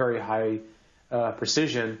for very high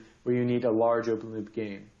precision, where you need a large open-loop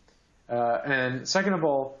gain. And second of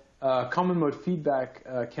all, common mode feedback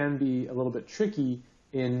can be a little bit tricky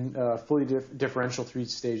in fully differential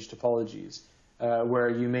 3-stage topologies, where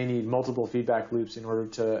you may need multiple feedback loops in order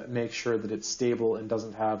to make sure that it's stable and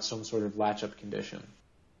doesn't have some sort of latch-up condition.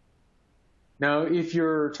 Now, if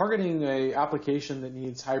you're targeting an application that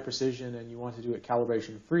needs high precision and you want to do it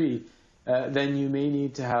calibration-free, then you may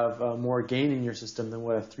need to have more gain in your system than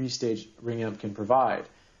what a 3-stage ring amp can provide.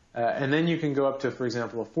 And then you can go up to, for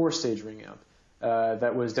example, a 4-stage ring amp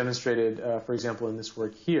that was demonstrated, for example, in this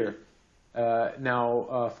work here.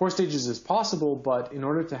 Now, 4 stages is possible, but in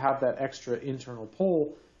order to have that extra internal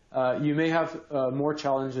pole, you may have more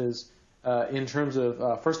challenges in terms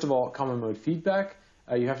of, first of all, common mode feedback.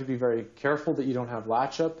 You have to be very careful that you don't have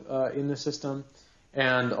latch up in the system.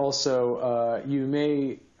 And also, you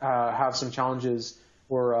may have some challenges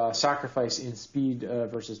or sacrifice in speed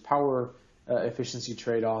versus power efficiency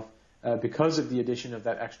trade-off because of the addition of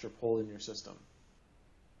that extra pole in your system.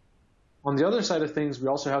 On the other side of things, we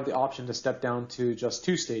also have the option to step down to just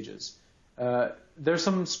 2 stages. There's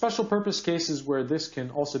some special purpose cases where this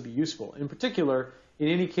can also be useful. In particular, in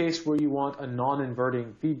any case where you want a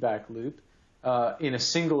non-inverting feedback loop in a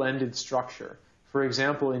single-ended structure. For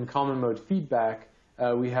example, in common mode feedback,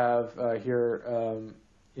 we have here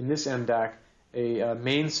in this MDAC a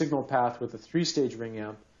main signal path with a 3-stage ring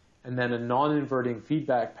amp, and then a non-inverting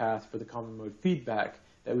feedback path for the common mode feedback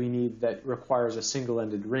that we need that requires a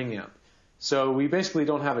single-ended ring amp. So we basically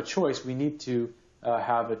don't have a choice. We need to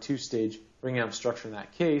have a 2-stage ring amp structure in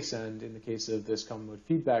that case, and in the case of this common mode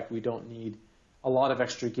feedback, we don't need a lot of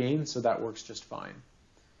extra gain, so that works just fine.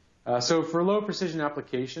 So for low precision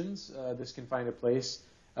applications, this can find a place,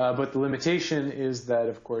 but the limitation is that,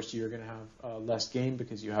 of course, you're going to have less gain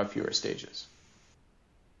because you have fewer stages.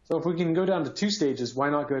 So if we can go down to 2 stages, why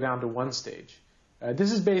not go down to 1 stage?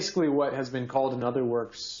 This is basically what has been called in other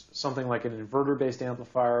works something like an inverter-based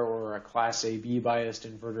amplifier or a class AB biased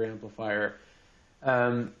inverter amplifier.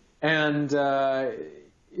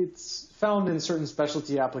 It's found in certain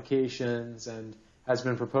specialty applications and has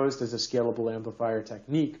been proposed as a scalable amplifier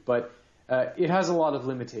technique, but it has a lot of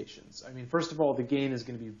limitations. I mean, first of all, the gain is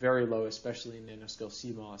going to be very low, especially in nanoscale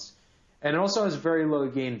CMOS. And it also has very low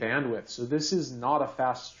gain bandwidth, so this is not a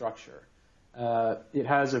fast structure. It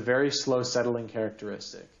has a very slow settling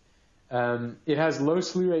characteristic. It has low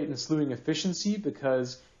slew rate and slewing efficiency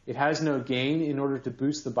because it has no gain in order to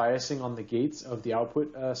boost the biasing on the gates of the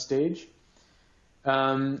output stage.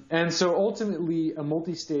 And so ultimately, a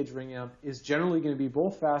multi-stage ring amp is generally going to be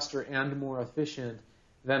both faster and more efficient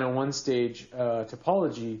than a 1-stage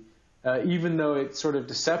topology, even though it sort of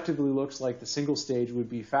deceptively looks like the single stage would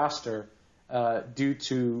be faster due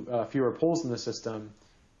to fewer poles in the system.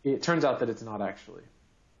 It turns out that it's not actually.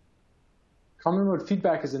 Common mode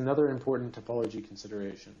feedback is another important topology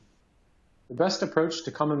consideration. The best approach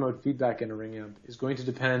to common mode feedback in a ring amp is going to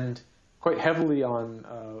depend quite heavily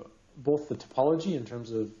on both the topology in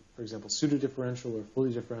terms of, for example, pseudo-differential or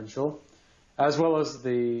fully differential, as well as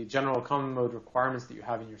the general common mode requirements that you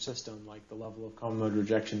have in your system, like the level of common mode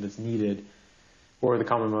rejection that's needed or the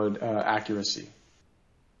common mode accuracy.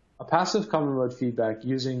 A passive common mode feedback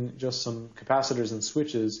using just some capacitors and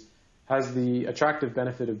switches has the attractive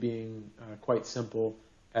benefit of being quite simple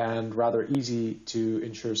and rather easy to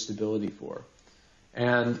ensure stability for.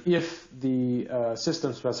 And if the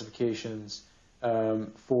system specifications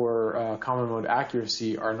for common mode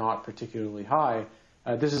accuracy are not particularly high,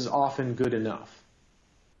 this is often good enough.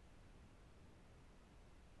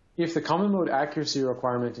 If the common mode accuracy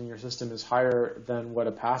requirement in your system is higher than what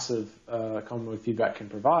a passive common mode feedback can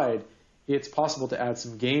provide, it's possible to add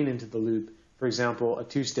some gain into the loop, for example, a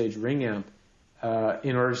 2-stage ring amp,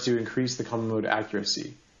 in order to increase the common mode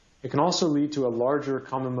accuracy. It can also lead to a larger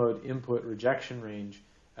common mode input rejection range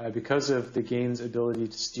because of the gain's ability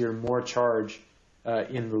to steer more charge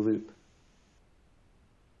in the loop.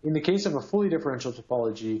 In the case of a fully differential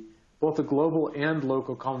topology, both a global and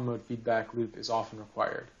local common mode feedback loop is often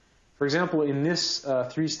required. For example, in this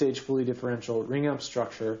 3-stage fully differential ring amp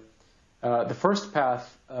structure, the first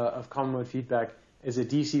path of common mode feedback is a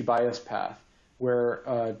DC bias path, where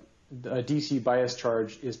a DC bias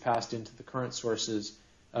charge is passed into the current sources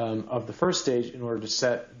of the first stage in order to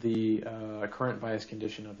set the current bias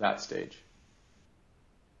condition of that stage.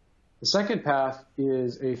 The second path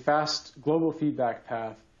is a fast global feedback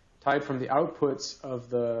path tied from the outputs of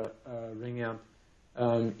the ring amp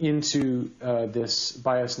into this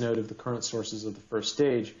bias node of the current sources of the first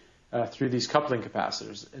stage through these coupling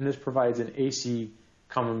capacitors. And this provides an AC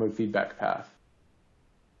common mode feedback path.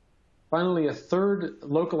 Finally, a third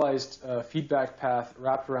localized feedback path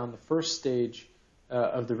wrapped around the first stage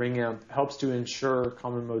of the ring amp helps to ensure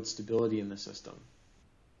common mode stability in the system.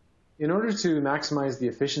 In order to maximize the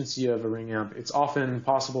efficiency of a ring amp, it's often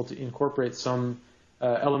possible to incorporate some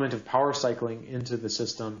element of power cycling into the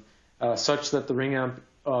system such that the ring amp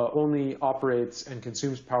only operates and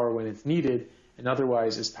consumes power when it's needed and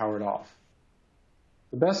otherwise is powered off.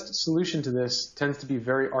 The best solution to this tends to be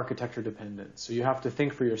very architecture dependent, so you have to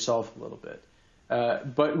think for yourself a little bit.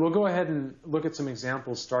 But we'll go ahead and look at some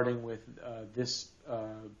examples starting with this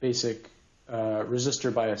basic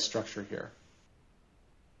resistor bias structure here.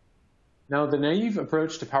 Now, the naive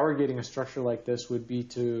approach to power gating a structure like this would be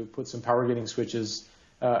to put some power gating switches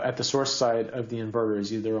at the source side of the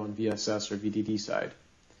inverters, either on VSS or VDD side.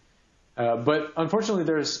 But unfortunately,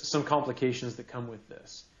 there's some complications that come with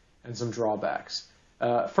this and some drawbacks.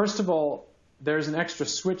 First of all, there's an extra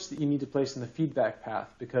switch that you need to place in the feedback path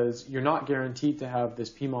because you're not guaranteed to have this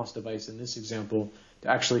PMOS device in this example to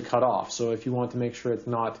actually cut off. So if you want to make sure it's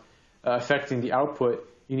not affecting the output,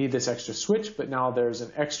 you need this extra switch, but now there's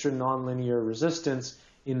an extra nonlinear resistance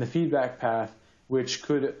in the feedback path which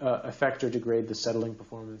could affect or degrade the settling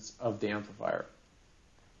performance of the amplifier.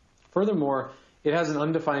 Furthermore, it has an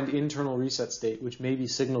undefined internal reset state which may be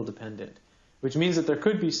signal dependent, which means that there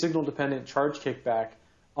could be signal dependent charge kickback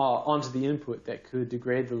onto the input that could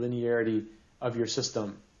degrade the linearity of your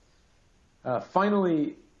system.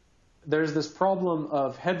 Finally, there's this problem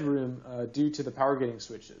of headroom due to the power gating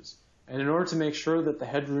switches. And in order to make sure that the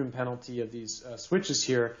headroom penalty of these switches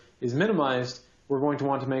here is minimized, we're going to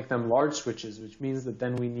want to make them large switches, which means that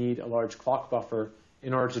then we need a large clock buffer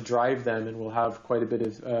in order to drive them, and we'll have quite a bit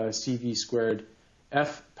of CV squared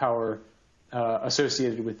F power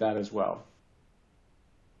associated with that as well.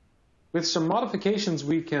 With some modifications,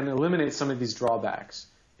 we can eliminate some of these drawbacks.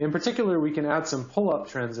 In particular, we can add some pull-up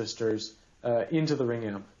transistors into the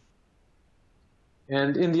Ringamp.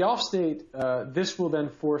 And in the off state, this will then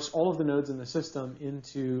force all of the nodes in the system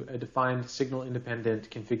into a defined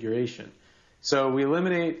signal-independent configuration. So we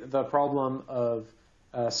eliminate the problem of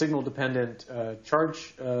signal-dependent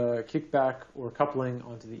charge kickback or coupling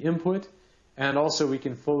onto the input, and also we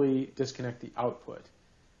can fully disconnect the output.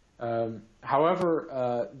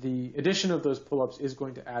 However, the addition of those pull-ups is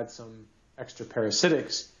going to add some extra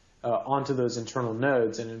parasitics onto those internal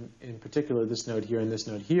nodes, and in particular this node here and this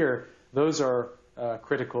node here, those are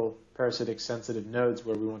critical parasitic sensitive nodes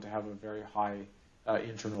where we want to have a very high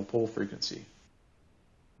internal pull frequency.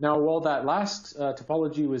 Now, while that last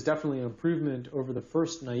topology was definitely an improvement over the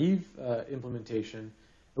first naive implementation,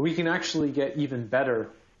 we can actually get even better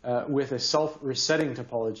with a self-resetting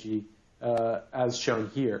topology as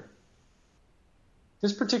shown here.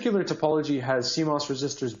 This particular topology has CMOS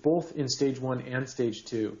resistors both in stage 1 and stage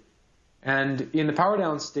 2. And in the power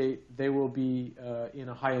down state, they will be in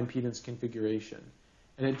a high impedance configuration.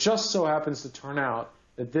 And it just so happens to turn out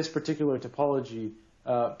that this particular topology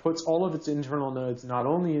puts all of its internal nodes not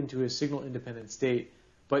only into a signal independent state,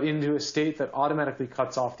 but into a state that automatically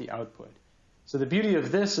cuts off the output. So the beauty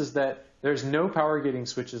of this is that there's no power gating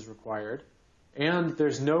switches required, and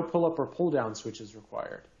there's no pull-up or pull-down switches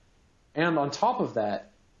required. And on top of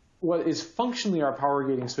that, what is functionally our power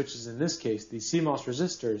gating switches in this case, these CMOS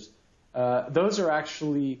resistors, those are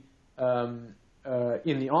actually, in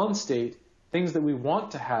the on state, things that we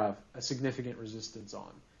want to have a significant resistance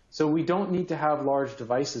on. So we don't need to have large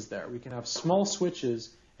devices there. We can have small switches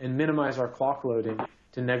and minimize our clock loading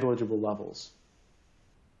to negligible levels.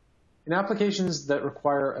 In applications that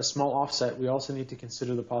require a small offset, we also need to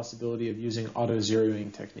consider the possibility of using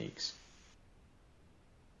auto-zeroing techniques.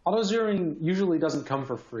 Auto-zeroing usually doesn't come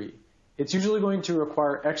for free. It's usually going to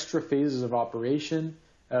require extra phases of operation,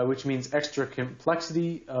 which means extra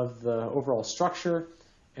complexity of the overall structure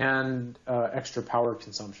and extra power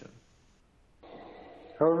consumption.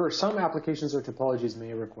 However, some applications or topologies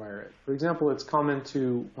may require it. For example, it's common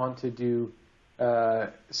to want to do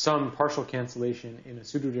some partial cancellation in a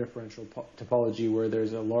pseudo-differential topology where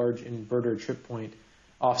there's a large inverter trip point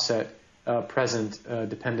offset present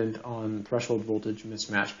dependent on threshold voltage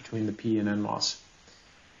mismatch between the P and NMOS.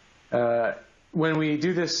 When we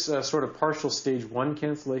do this sort of partial stage 1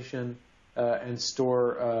 cancellation and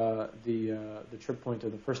store the trip point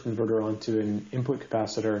of the first inverter onto an input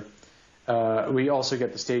capacitor, we also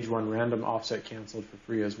get the stage 1 random offset canceled for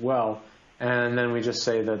free as well. And then we just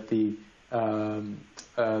say that the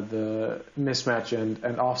mismatch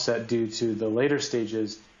and offset due to the later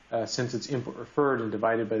stages, since it's input referred and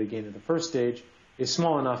divided by the gain of the first stage, is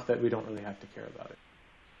small enough that we don't really have to care about it.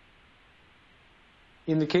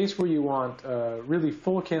 In the case where you want really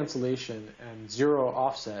full cancellation and zero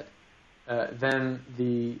offset, then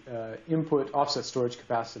the input offset storage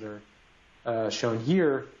capacitor shown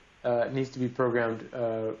here needs to be programmed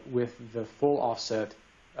with the full offset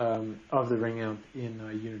of the Ringamp in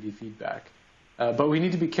unity feedback. But we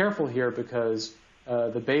need to be careful here because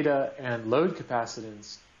the beta and load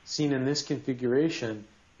capacitance seen in this configuration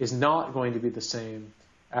is not going to be the same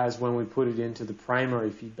as when we put it into the primary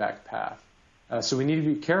feedback path. So we need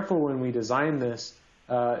to be careful when we design this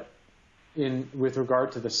with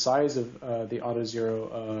regard to the size of the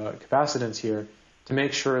auto-zero capacitance here to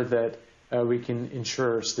make sure that we can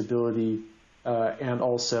ensure stability and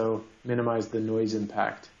also minimize the noise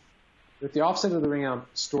impact. With the offset of the ring amp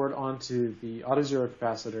stored onto the auto-zero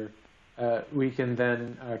capacitor, we can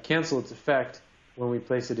then cancel its effect when we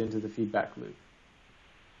place it into the feedback loop.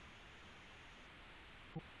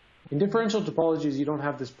 In differential topologies, you don't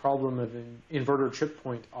have this problem of inverter trip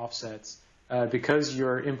point offsets because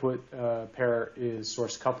your input pair is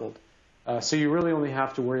source coupled. So you really only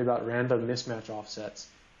have to worry about random mismatch offsets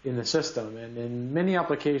in the system. And in many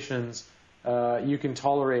applications, you can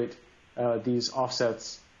tolerate these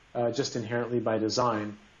offsets just inherently by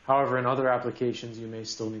design. However, in other applications, you may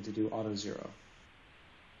still need to do auto-zero.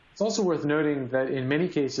 It's also worth noting that in many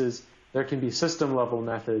cases, there can be system-level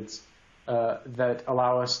methods that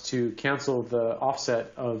allow us to cancel the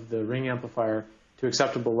offset of the ring amplifier to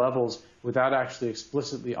acceptable levels without actually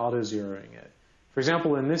explicitly auto-zeroing it. For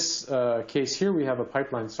example, in this case here, we have a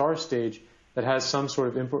pipeline SAR stage that has some sort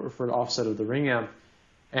of input-referred offset of the ring amp.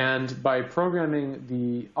 And by programming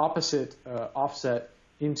the opposite offset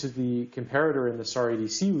into the comparator in the SAR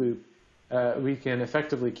ADC loop, we can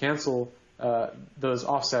effectively cancel those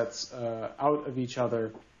offsets out of each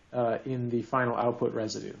other in the final output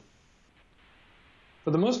residue. For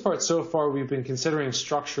the most part, so far, we've been considering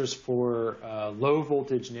structures for low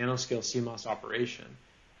voltage nanoscale CMOS operation.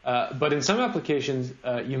 But in some applications,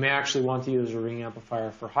 you may actually want to use a ring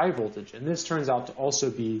amplifier for high voltage. And this turns out to also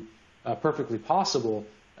be perfectly possible,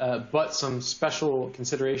 but some special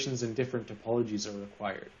considerations and different topologies are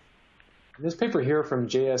required. In this paper here from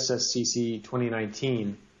JSSCC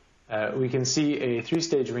 2019, we can see a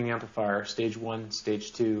three-stage ring amplifier, stage 1,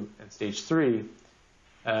 stage 2, and stage 3,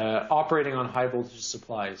 operating on high voltage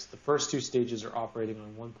supplies. The first two stages are operating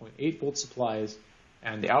on 1.8 volt supplies,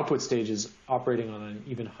 and the output stage is operating on an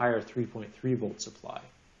even higher 3.3 volt supply.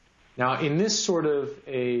 Now, in this sort of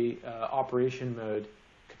a operation mode,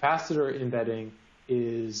 capacitor embedding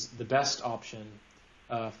is the best option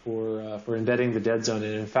for embedding the dead zone,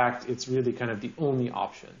 and in fact, it's really kind of the only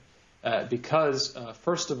option because,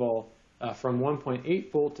 first of all, from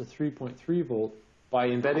 1.8 volt to 3.3 volt, by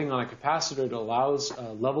embedding on a capacitor, it allows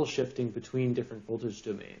level shifting between different voltage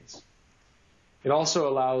domains. It also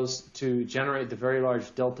allows to generate the very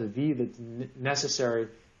large delta V that's necessary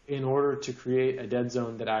in order to create a dead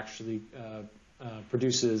zone that actually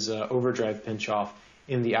produces overdrive pinch-off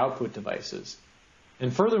in the output devices.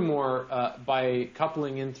 And furthermore, by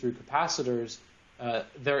coupling in through capacitors,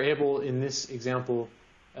 they're able, in this example,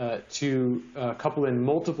 to couple in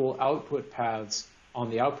multiple output paths on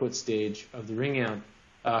the output stage of the ring amp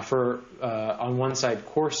for, on one side,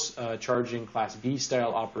 coarse charging class B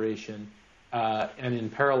style operation, and in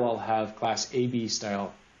parallel have class AB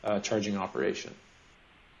style charging operation.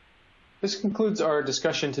 This concludes our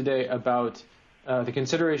discussion today about the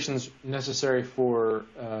considerations necessary for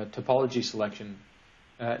topology selection.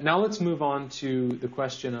 Now let's move on to the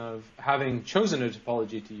question of having chosen a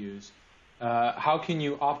topology to use, how can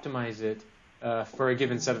you optimize it for a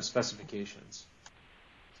given set of specifications?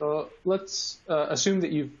 So let's assume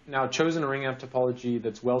that you've now chosen a ring amp topology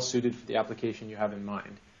that's well suited for the application you have in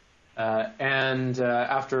mind.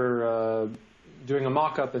 After doing a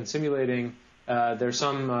mock-up and simulating, there's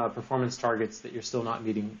some performance targets that you're still not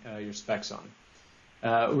meeting your specs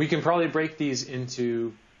on. We can probably break these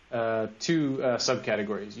into two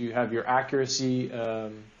subcategories. You have your accuracy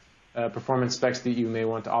performance specs that you may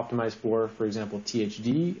want to optimize for example,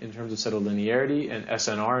 THD in terms of settled linearity and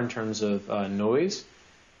SNR in terms of noise.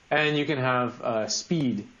 And you can have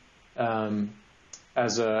speed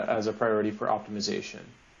as a priority for optimization,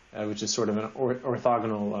 which is sort of an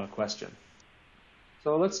orthogonal question.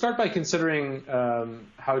 So let's start by considering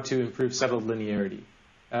how to improve settled linearity.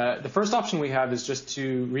 The first option we have is just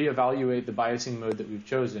to reevaluate the biasing mode that we've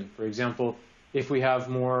chosen. For example, if we have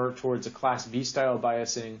more towards a class B style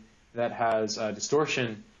biasing that has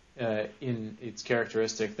distortion in its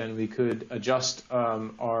characteristic, then we could adjust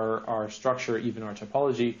our structure, even our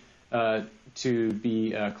topology, to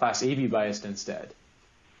be class AB biased instead.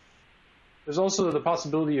 There's also the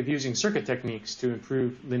possibility of using circuit techniques to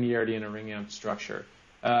improve linearity in a ring amp structure.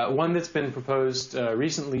 One that's been proposed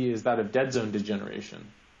recently is that of dead zone degeneration.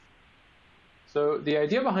 So the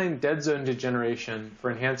idea behind dead zone degeneration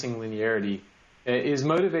for enhancing linearity is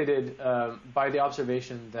motivated by the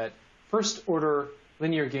observation that first order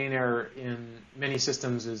linear gain error in many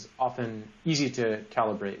systems is often easy to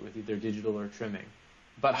calibrate with either digital or trimming.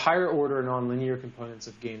 But higher order nonlinear components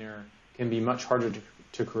of gain error can be much harder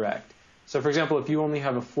to correct. So for example, if you only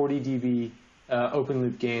have a 40 dB open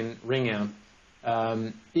loop gain ring amp,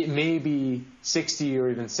 It may be 60 or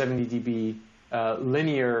even 70 dB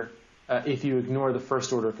linear if you ignore the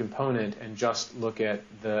first order component and just look at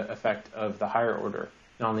the effect of the higher order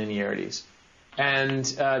nonlinearities. And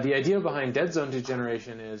the idea behind dead zone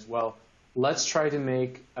degeneration is, well, let's try to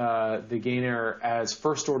make the gain error as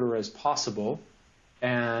first order as possible,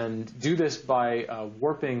 and do this by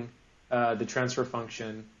warping the transfer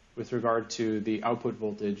function with regard to the output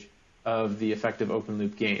voltage of the effective open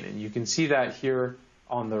loop gain. And you can see that here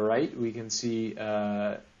on the right. We can see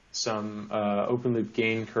some open loop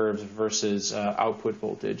gain curves versus output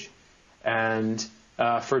voltage. And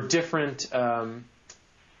for different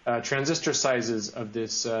transistor sizes of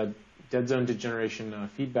this dead zone degeneration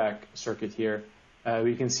feedback circuit here,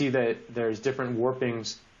 we can see that there's different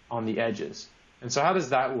warpings on the edges. And so how does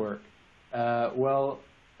that work?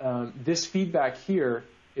 This feedback here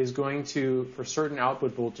is going to, for certain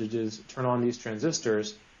output voltages, turn on these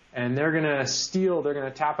transistors, and they're going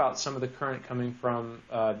to tap out some of the current coming from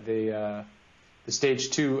the stage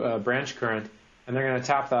 2 branch current, and they're going to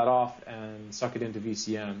tap that off and suck it into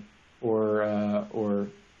VCM or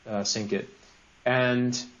sync it.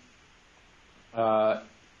 And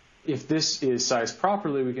if this is sized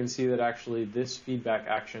properly, we can see that actually this feedback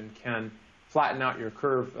action can flatten out your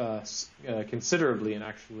curve considerably and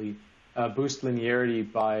actually boost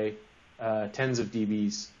linearity by tens of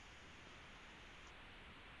dBs.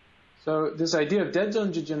 So this idea of dead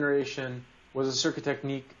zone degeneration was a circuit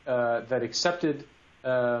technique that accepted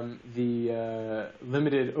the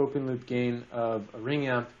limited open loop gain of a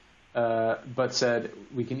Ringamp, but said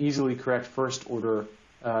we can easily correct first order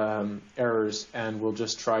errors, and we'll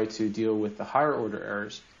just try to deal with the higher order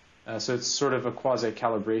errors. So it's sort of a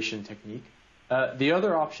quasi-calibration technique. The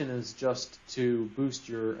other option is just to boost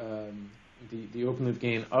your the open loop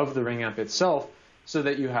gain of the Ringamp itself so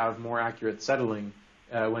that you have more accurate settling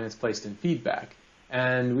when it's placed in feedback.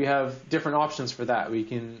 And we have different options for that. We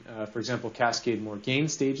can, for example, cascade more gain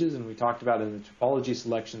stages, and we talked about in the topology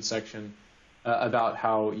selection section about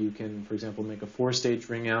how you can, for example, make a 4-stage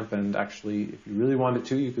Ringamp, and actually, if you really wanted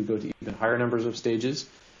to, you could go to even higher numbers of stages.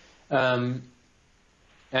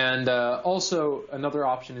 Also, another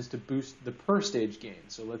option is to boost the per-stage gain.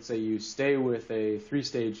 So let's say you stay with a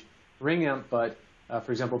 3-stage Ringamp, but,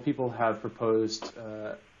 for example, people have proposed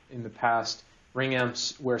in the past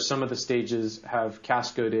Ringamps where some of the stages have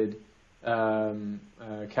cascaded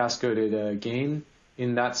gain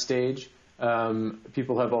in that stage.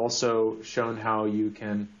 People have also shown how you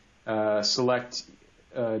can select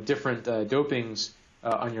different dopings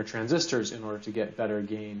on your transistors in order to get better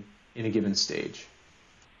gain in a given stage.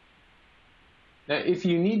 Now, if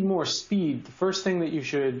you need more speed, the first thing that you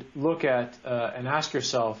should look at and ask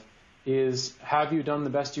yourself is, have you done the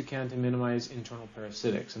best you can to minimize internal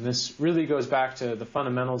parasitics? And this really goes back to the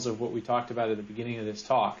fundamentals of what we talked about at the beginning of this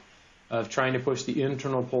talk, of trying to push the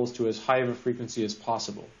internal poles to as high of a frequency as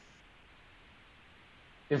possible.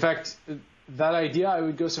 In fact, that idea, I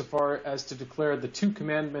would go so far as to declare the 2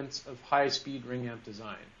 commandments of high-speed Ringamp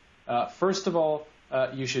design. First of all,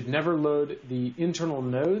 you should never load the internal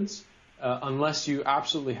nodes unless you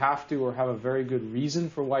absolutely have to or have a very good reason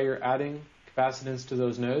for why you're adding capacitance to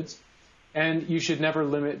those nodes. And you should never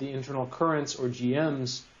limit the internal currents or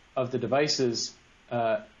GMs of the devices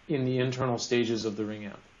in the internal stages of the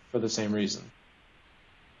Ringamp for the same reason.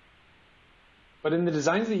 But in the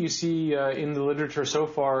designs that you see in the literature so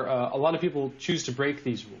far, a lot of people choose to break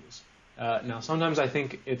these rules. Now, sometimes I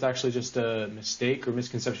think it's actually just a mistake or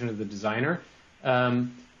misconception of the designer.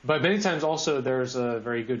 But many times also there's a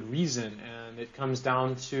very good reason, and it comes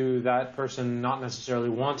down to that person not necessarily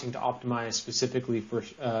wanting to optimize specifically for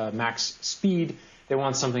max speed. They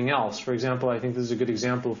want something else. For example, I think this is a good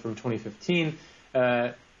example from 2015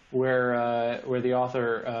 where the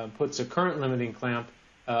author puts a current limiting clamp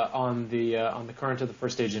on the current of the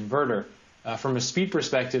first stage inverter. From a speed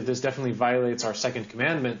perspective, this definitely violates our second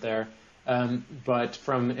commandment there. But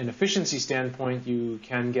from an efficiency standpoint, you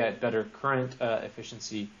can get better current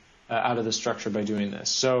efficiency out of the structure by doing this.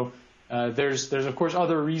 So there's of course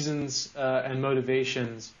other reasons and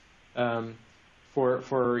motivations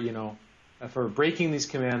for breaking these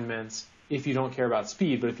commandments if you don't care about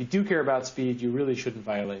speed. But if you do care about speed, you really shouldn't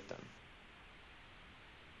violate them.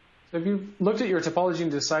 So if you've looked at your topology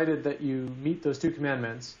and decided that you meet those 2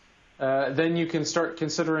 commandments, then you can start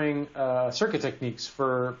considering circuit techniques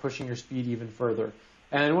for pushing your speed even further.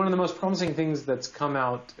 And one of the most promising things that's come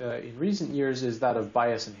out in recent years is that of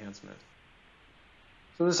bias enhancement.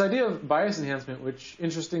 So this idea of bias enhancement, which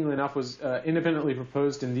interestingly enough was independently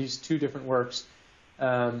proposed in these 2 different works,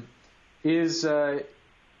 is to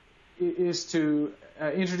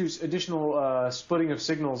introduce additional splitting of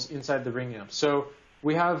signals inside the ring amp. So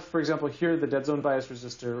we have, for example, here the dead zone bias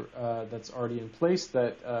resistor that's already in place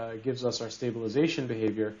that gives us our stabilization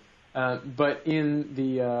behavior. But in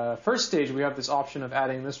the first stage, we have this option of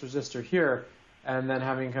adding this resistor here and then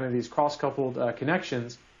having kind of these cross-coupled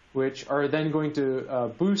connections, which are then going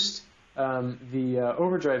to boost the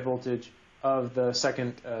overdrive voltage of the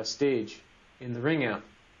second stage in the ring amp.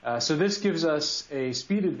 So this gives us a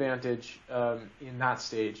speed advantage in that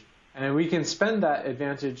stage. And we can spend that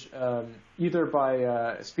advantage either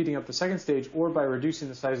by speeding up the second stage or by reducing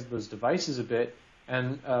the size of those devices a bit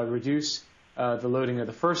and reduce the loading of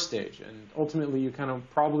the first stage. And ultimately, you kind of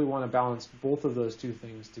probably want to balance both of those two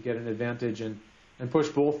things to get an advantage and push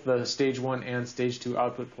both the stage 1 and stage 2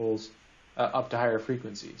 output poles up to higher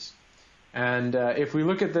frequencies. And if we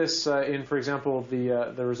look at this in, for example,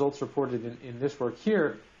 the results reported in this work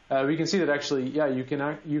here, we can see that actually, yeah, you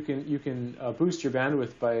can boost your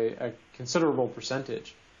bandwidth by a considerable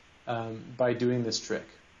percentage by doing this trick.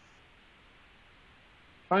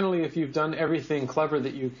 Finally, if you've done everything clever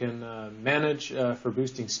that you can manage for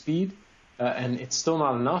boosting speed, and it's still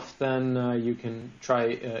not enough, then you can try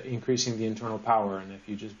increasing the internal power. And if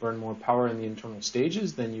you just burn more power in the internal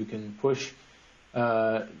stages, then you can push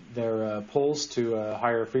their poles to a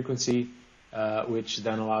higher frequency, which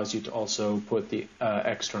then allows you to also put the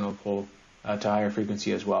external pole to higher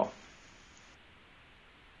frequency as well.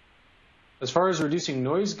 As far as reducing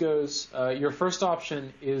noise goes, your first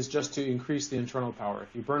option is just to increase the internal power.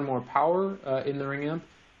 If you burn more power in the ring amp,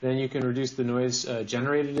 then you can reduce the noise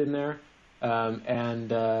generated in there, and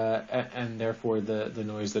therefore the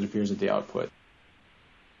noise that appears at the output.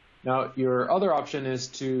 Now, your other option is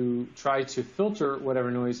to try to filter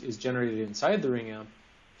whatever noise is generated inside the ring amp,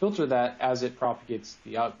 filter that as it propagates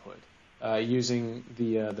the output, using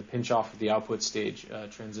the pinch-off of the output stage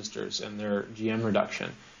transistors and their GM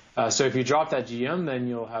reduction. So if you drop that GM, then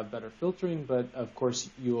you'll have better filtering, but of course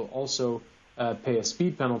you'll also pay a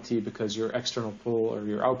speed penalty because your external pole or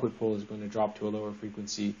your output pole is going to drop to a lower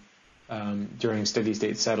frequency during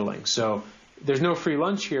steady-state settling. So there's no free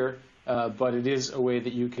lunch here, but it is a way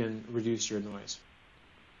that you can reduce your noise.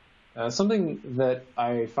 Something that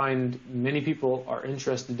I find many people are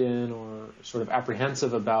interested in or sort of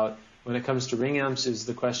apprehensive about when it comes to ring amps is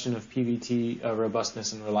the question of PVT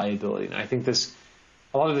robustness and reliability. And I think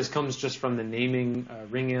a lot of this comes just from the naming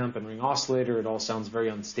ring amp and ring oscillator. It all sounds very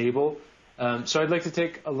unstable. So I'd like to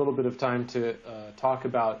take a little bit of time to talk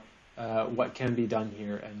about what can be done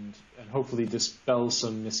here and hopefully dispel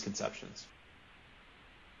some misconceptions.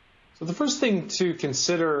 So the first thing to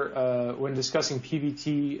consider when discussing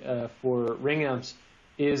PVT for ring amps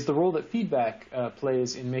is the role that feedback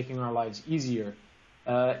plays in making our lives easier.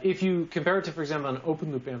 If you compare it to, for example, an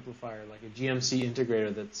open loop amplifier like a GMC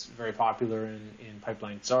integrator that's very popular in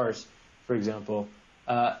pipeline SARs, for example,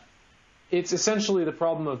 it's essentially the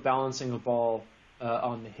problem of balancing a ball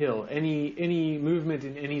on the hill. Any movement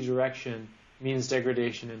in any direction means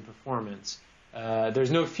degradation in performance.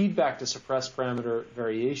 There's no feedback to suppress parameter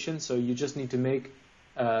variation, so you just need to make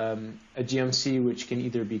a GMC which can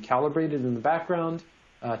either be calibrated in the background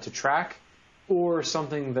to track, or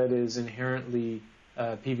something that is inherently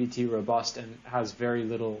PVT robust and has very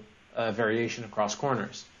little variation across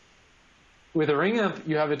corners. With a ring amp,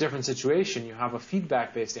 you have a different situation. You have a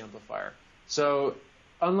feedback-based amplifier. So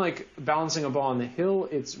unlike balancing a ball on the hill,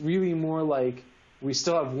 it's really more like we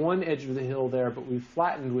still have one edge of the hill there, but we've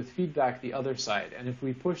flattened with feedback the other side. And if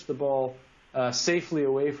we push the ball safely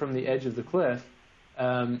away from the edge of the cliff,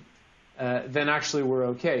 then actually we're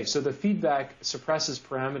okay. So the feedback suppresses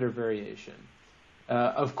parameter variation.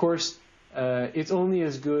 Of course, it's only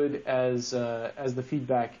as good as the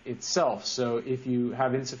feedback itself. So if you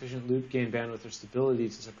have insufficient loop gain, bandwidth, or stability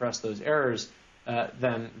to suppress those errors,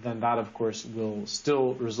 then that, of course, will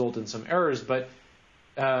still result in some errors. But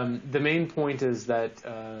the main point is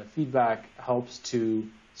that feedback helps to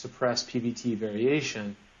suppress PVT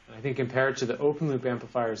variation. And I think compared to the open loop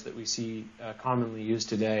amplifiers that we see commonly used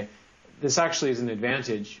today, this actually is an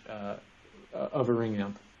advantage of a ring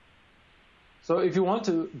amp. So if you want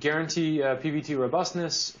to guarantee PVT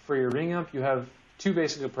robustness for your ring amp, you have two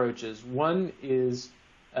basic approaches. One is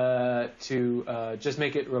to just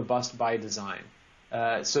make it robust by design.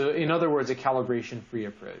 So in other words, a calibration-free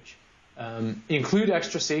approach. Include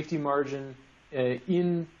extra safety margin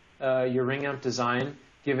in your ring amp design.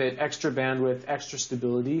 Give it extra bandwidth, extra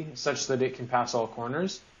stability, such that it can pass all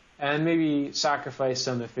corners, and maybe sacrifice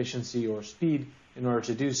some efficiency or speed in order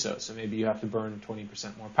to do so. So maybe you have to burn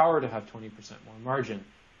 20% more power to have 20% more margin.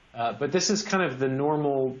 But this is kind of the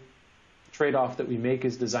normal trade-off that we make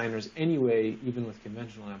as designers anyway, even with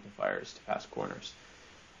conventional amplifiers to pass corners.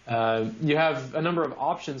 You have a number of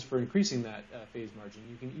options for increasing that phase margin.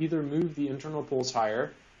 You can either move the internal poles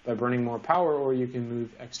higher by burning more power, or you can move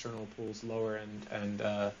external poles lower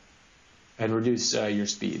and reduce your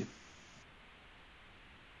speed.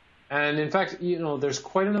 And in fact, there's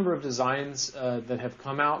quite a number of designs that have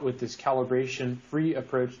come out with this calibration-free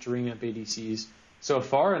approach to Ringamp ADCs so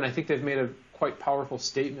far, and I think they've made a quite powerful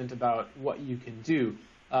statement about what you can do.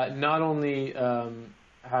 Not only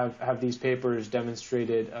have these papers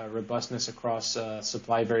demonstrated robustness across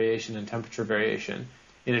supply variation and temperature variation,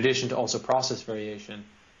 in addition to also process variation,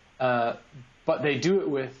 but they do it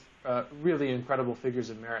with really incredible figures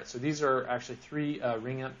of merit. So these are actually 3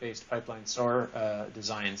 Ringamp-based pipeline SAR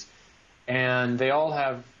designs, and they all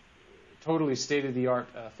have totally state-of-the-art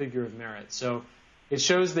figure of merit. So it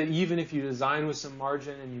shows that even if you design with some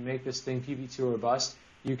margin and you make this thing PV2 robust,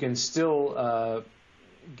 you can still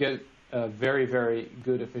get very, very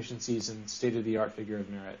good efficiencies and state-of-the-art figure of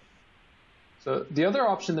merit. So the other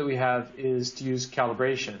option that we have is to use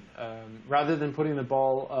calibration. Rather than putting the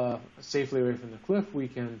ball safely away from the cliff, we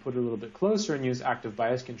can put it a little bit closer and use active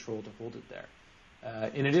bias control to hold it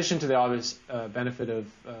there. In addition to the obvious benefit of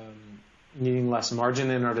needing less margin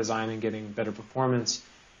in our design and getting better performance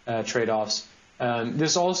trade-offs,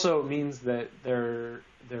 this also means that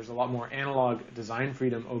there's a lot more analog design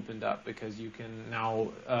freedom opened up, because you can now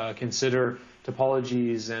consider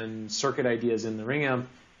topologies and circuit ideas in the Ringamp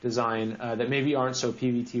design that maybe aren't so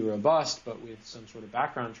PVT robust, but with some sort of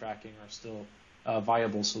background tracking are still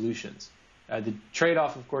viable solutions. The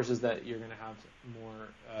trade-off, of course, is that you're going to have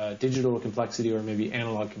more digital complexity or maybe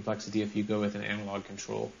analog complexity if you go with an analog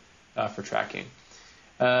control for tracking.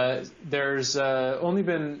 There's only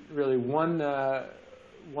been really one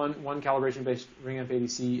calibration-based Ringamp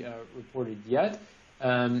ADC reported yet,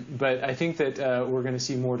 but I think that we're going to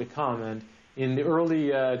see more to come. And in the early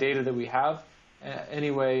data that we have,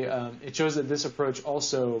 anyway, it shows that this approach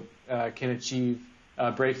also can achieve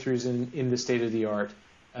breakthroughs in the state-of-the-art.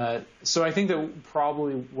 So I think that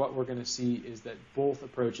probably what we're going to see is that both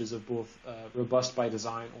approaches of both robust by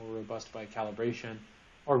design or robust by calibration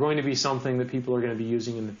are going to be something that people are going to be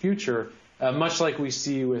using in the future, much like we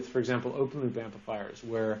see with, for example, open-loop amplifiers,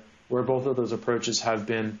 where both of those approaches have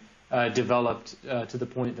been developed to the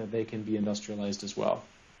point that they can be industrialized as well.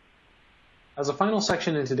 As a final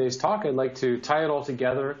section in today's talk, I'd like to tie it all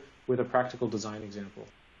together with a practical design example.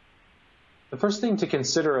 The first thing to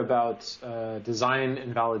consider about design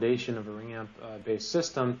and validation of a Ringamp-based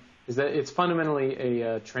system is that it's fundamentally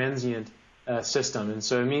a transient system, and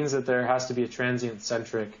so it means that there has to be a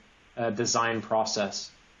transient-centric design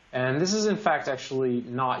process. And this is, in fact, actually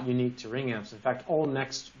not unique to Ringamps. In fact, all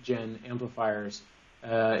next-gen amplifiers,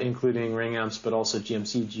 including Ringamps, but also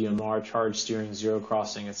GMC, GMR, charge steering, zero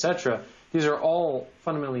crossing, etc., these are all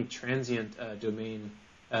fundamentally transient domain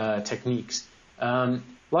techniques.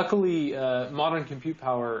 Luckily, modern compute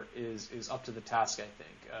power is up to the task, I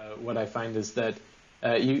think. What I find is that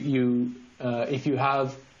if you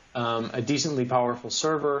have a decently powerful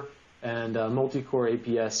server and multi-core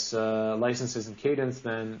APS licenses and cadence,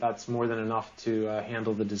 then that's more than enough to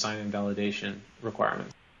handle the design and validation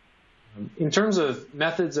requirements. In terms of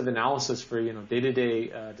methods of analysis for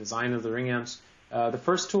day-to-day design of the Ringamps, the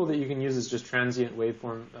first tool that you can use is just transient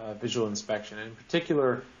waveform visual inspection. And in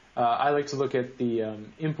particular, I like to look at the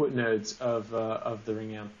input nodes of the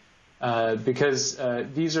Ringamp because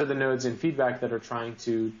these are the nodes in feedback that are trying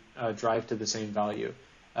to drive to the same value.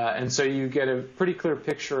 And so you get a pretty clear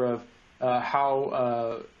picture of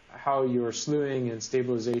how your slewing and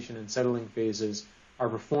stabilization and settling phases are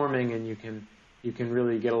performing, and you can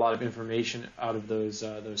really get a lot of information out of those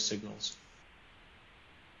signals.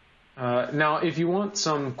 Now, if you want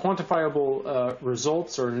some quantifiable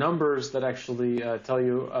results or numbers that actually tell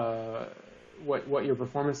you what your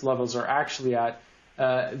performance levels are actually at,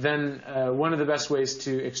 then one of the best ways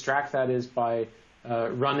to extract that is by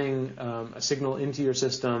running a signal into your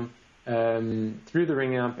system through the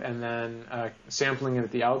Ringamp and then sampling it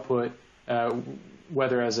at the output,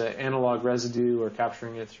 whether as an analog residue or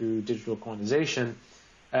capturing it through digital quantization,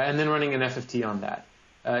 and then running an FFT on that.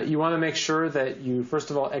 You want to make sure that you,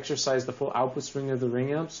 first of all, exercise the full output string of the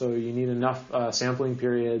Ringamp, so you need enough sampling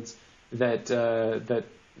periods that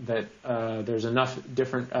there's enough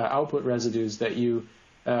different output residues that you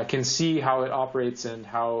can see how it operates and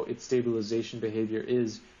how its stabilization behavior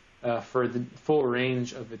is for the full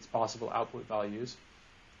range of its possible output values.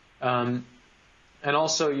 And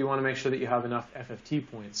also, you want to make sure that you have enough FFT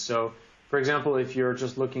points. So, for example, if you're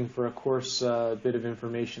just looking for a coarse bit of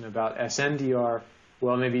information about SNDR,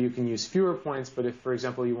 well, maybe you can use fewer points, but if, for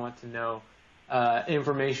example, you want to know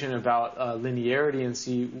information about linearity and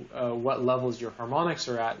see what levels your harmonics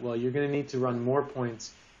are at, well, you're going to need to run more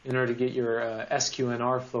points in order to get your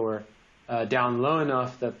SQNR floor down low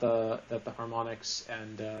enough that the harmonics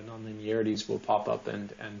and nonlinearities will pop up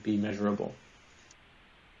and be measurable.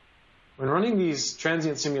 When running these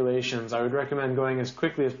transient simulations, I would recommend going as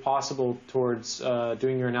quickly as possible towards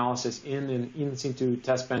doing your analysis in an in-situ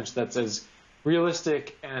test bench that's as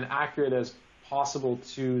realistic and accurate as possible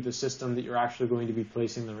to the system that you're actually going to be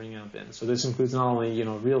placing the ring amp in. So this includes not only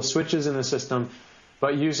real switches in the system,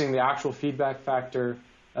 but using the actual feedback factor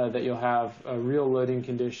that you'll have, real loading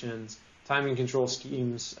conditions, timing control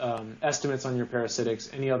schemes, estimates on your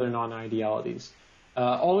parasitics, any other non-idealities.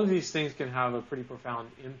 All of these things can have a pretty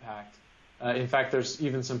profound impact. In fact, there's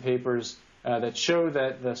even some papers that show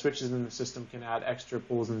that the switches in the system can add extra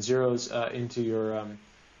poles and zeros into your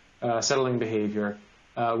settling behavior,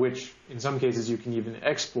 which in some cases you can even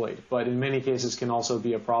exploit, but in many cases can also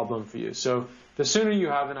be a problem for you. So the sooner you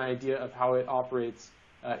have an idea of how it operates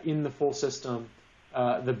in the full system,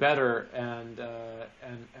 the better, and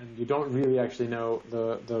you don't really actually know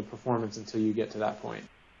the performance until you get to that point.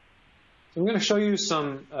 So I'm going to show you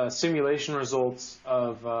some simulation results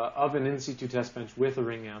of an in-situ test bench with a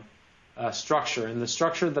ring amp structure. And the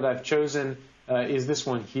structure that I've chosen is this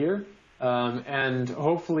one here. And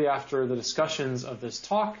hopefully after the discussions of this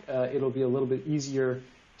talk, it'll be a little bit easier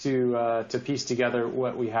to piece together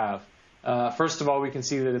what we have. First of all, we can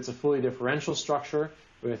see that it's a fully differential structure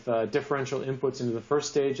with differential inputs into the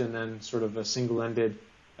first stage and then sort of a single-ended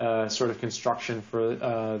sort of construction for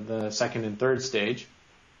the second and third stage.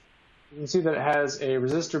 You can see that it has a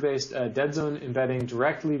resistor-based dead zone embedding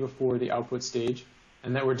directly before the output stage,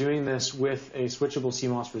 and that we're doing this with a switchable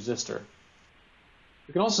CMOS resistor.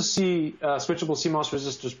 You can also see switchable CMOS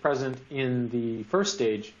resistors present in the first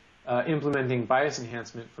stage, implementing bias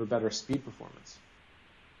enhancement for better speed performance.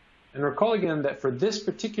 And recall again that for this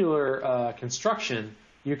particular construction,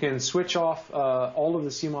 you can switch off all of the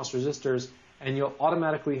CMOS resistors, and you'll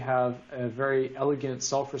automatically have a very elegant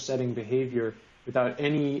self-resetting behavior without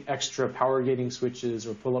any extra power gating switches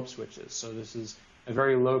or pull-up switches. So this is a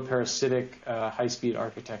very low parasitic high-speed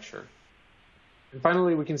architecture. And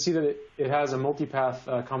finally, we can see that it has a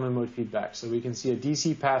multipath common mode feedback. So we can see a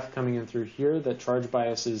DC path coming in through here that charge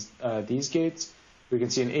biases these gates. We can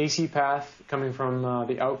see an AC path coming from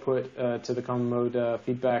the output to the common mode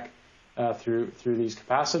feedback through these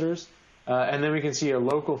capacitors. And then we can see a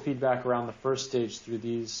local feedback around the first stage through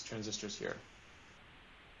these transistors here.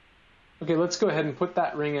 Okay, let's go ahead and put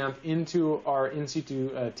that ring amp into our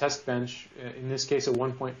in-situ test bench, in this case a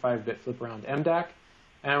 1.5-bit flip-around MDAC,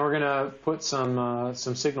 and we're going to put some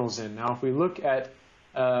signals in. Now, if we look at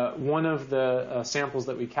one of the samples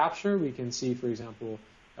that we capture, we can see, for example,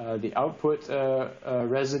 the output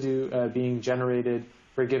residue being generated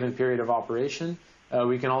for a given period of operation.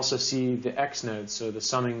 We can also see the X nodes, so the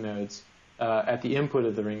summing nodes, at the input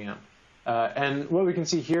of the ring amp. And what we can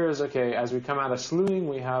see here is, okay, as we come out of slewing,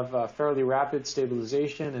 we have fairly rapid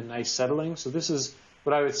stabilization and nice settling. So this is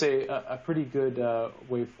what I would say a pretty good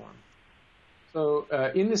waveform.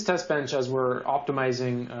 So in this test bench, as we're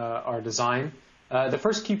optimizing our design, the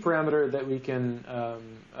first key parameter that we can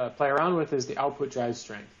play around with is the output drive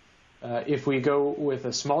strength. If we go with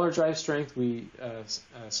a smaller drive strength, we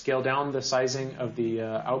scale down the sizing of the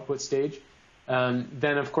output stage.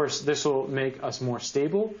 Then, of course, this will make us more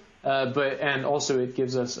stable. And also it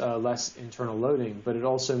gives us less internal loading, but it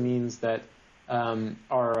also means that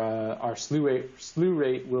our slew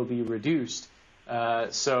rate will be reduced.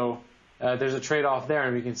 So there's a trade-off there,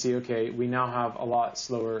 and we can see, okay, we now have a lot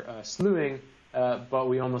slower slewing, but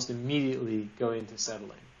we almost immediately go into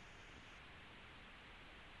settling.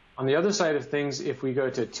 On the other side of things, if we go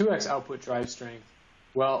to 2x output drive strength,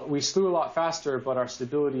 well, we slew a lot faster, but our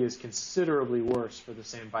stability is considerably worse for the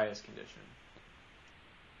same bias condition.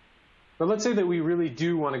 But let's say that we really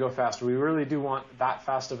do want to go faster. We really do want that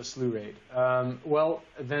fast of a slew rate. Well,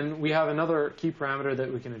 then we have another key parameter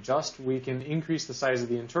that we can adjust. We can increase the size of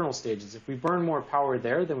the internal stages. If we burn more power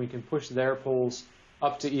there, then we can push their poles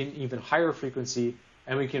up to an even higher frequency,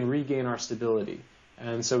 and we can regain our stability.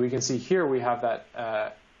 And so we can see here we have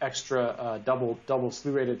that extra double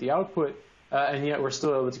slew rate at the output, and yet we're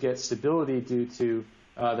still able to get stability due to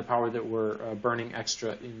the power that we're burning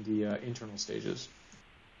extra in the internal stages.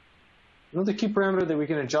 Another key parameter that we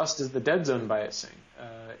can adjust is the dead zone biasing.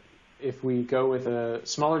 If we go with a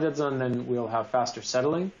smaller dead zone, then we'll have faster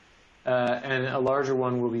settling, and a larger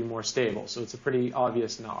one will be more stable. So it's a pretty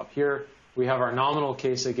obvious knob. Here we have our nominal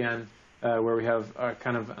case again, where we have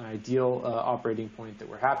kind of an ideal operating point that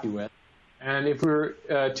we're happy with. And if we were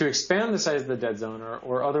to expand the size of the dead zone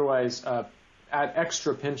or otherwise add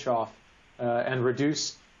extra pinch-off and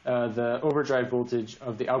reduce the overdrive voltage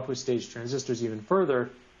of the output stage transistors even further,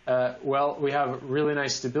 well, we have really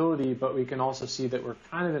nice stability, but we can also see that we're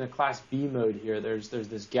kind of in a class B mode here. There's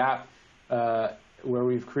this gap where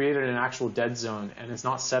we've created an actual dead zone, and it's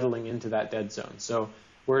not settling into that dead zone. So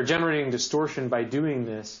we're generating distortion by doing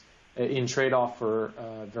this in trade-off for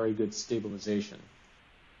very good stabilization.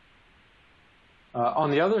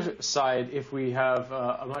 On the other side, if we have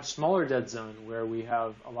a much smaller dead zone where we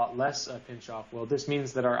have a lot less pinch-off, well, this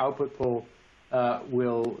means that our output pull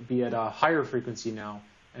will be at a higher frequency now.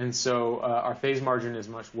 And so our phase margin is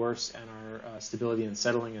much worse, and our stability and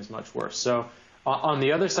settling is much worse. So on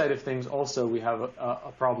the other side of things, also, we have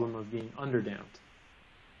a problem of being underdamped.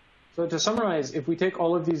 So to summarize, if we take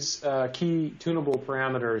all of these key tunable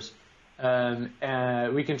parameters,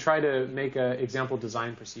 we can try to make an example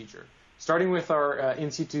design procedure. Starting with our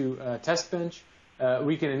in situ test bench,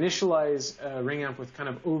 we can initialize Ringamp with kind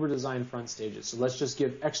of over-designed front stages. So let's just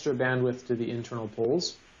give extra bandwidth to the internal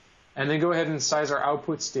poles, and then go ahead and size our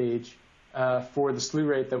output stage for the slew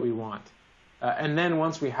rate that we want. And then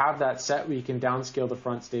once we have that set, we can downscale the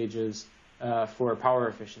front stages for power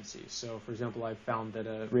efficiency. So for example, I've found that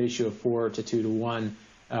a ratio of 4 to 2 to 1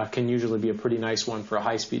 can usually be a pretty nice one for a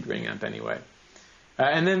high-speed Ringamp anyway.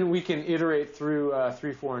 And then we can iterate through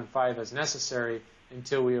 3, 4, and 5 as necessary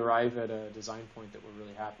until we arrive at a design point that we're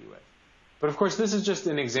really happy with. But of course, this is just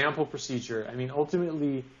an example procedure. I mean,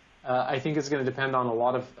 ultimately, I think it's going to depend on a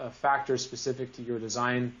lot of factors specific to your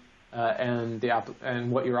design and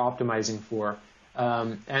what you're optimizing for.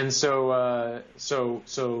 And so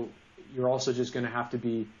you're also just going to have to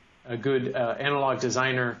be a good analog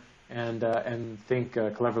designer and think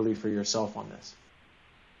cleverly for yourself on this.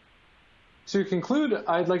 To conclude,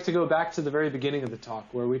 I'd like to go back to the very beginning of the talk,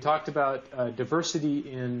 where we talked about diversity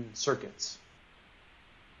in circuits.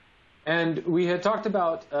 And we had talked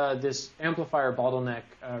about this amplifier bottleneck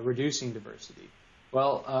reducing diversity.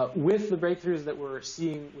 Well, with the breakthroughs that we're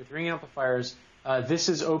seeing with ring amplifiers, this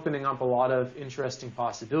is opening up a lot of interesting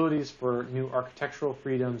possibilities for new architectural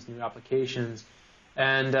freedoms, new applications,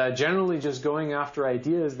 and generally just going after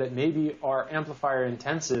ideas that maybe are amplifier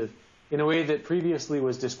intensive in a way that previously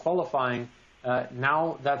was disqualifying.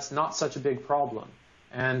 Now that's not such a big problem.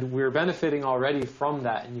 And we're benefiting already from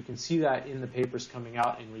that, and you can see that in the papers coming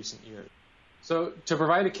out in recent years. So to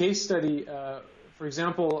provide a case study, for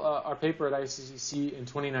example, our paper at CICC in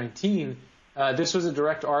 2019, this was a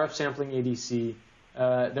direct RF sampling ADC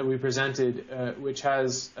that we presented, which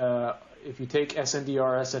has, if you take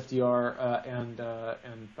SNDR, SFDR,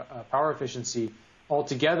 and power efficiency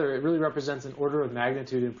altogether, it really represents an order of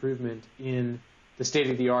magnitude improvement in the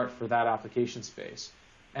state-of-the-art for that application space.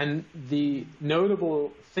 And the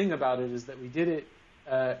notable thing about it is that we did it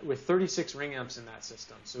with 36 ring amps in that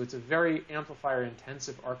system. So it's a very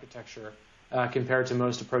amplifier-intensive architecture compared to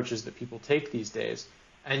most approaches that people take these days.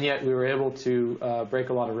 And yet we were able to break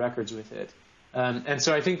a lot of records with it. And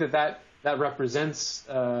so I think that represents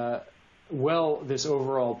well this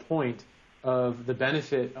overall point of the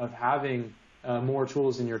benefit of having more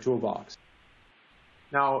tools in your toolbox.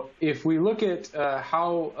 Now, if we look at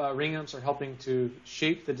how ring amps are helping to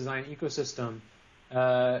shape the design ecosystem,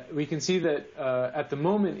 we can see that at the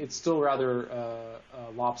moment it's still rather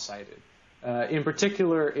lopsided. In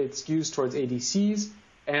particular, it skews towards ADCs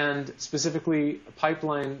and specifically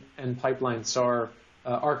pipeline and pipeline SAR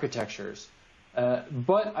architectures.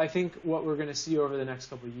 But I think what we're going to see over the next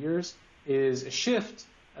couple of years is a shift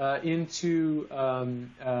into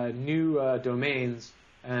new domains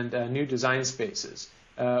and new design spaces.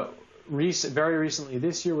 Very recently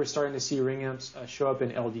this year, we're starting to see ring amps show up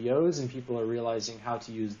in LDOs, and people are realizing how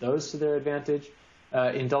to use those to their advantage.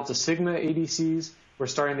 In Delta Sigma ADCs, we're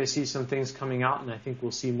starting to see some things coming out, and I think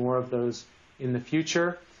we'll see more of those in the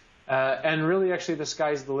future. And really, actually, the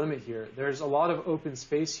sky's the limit here. There's a lot of open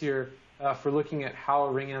space here for looking at how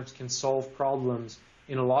ring amps can solve problems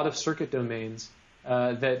in a lot of circuit domains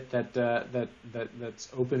that's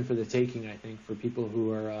open for the taking, I think, for people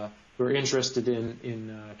who are interested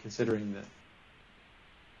in considering that.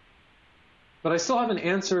 But I still haven't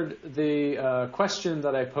answered the question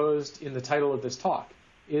that I posed in the title of this talk.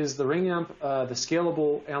 Is the ring amp the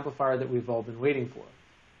scalable amplifier that we've all been waiting for?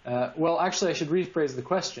 Well, actually, I should rephrase the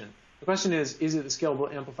question. The question is it the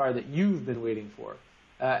scalable amplifier that you've been waiting for?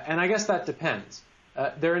 And I guess that depends.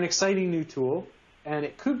 They're an exciting new tool, and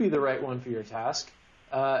it could be the right one for your task.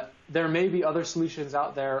 There may be other solutions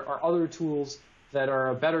out there or other tools that are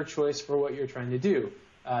a better choice for what you're trying to do.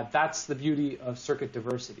 That's the beauty of circuit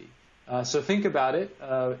diversity. So think about it,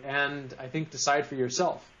 and I think decide for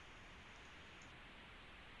yourself.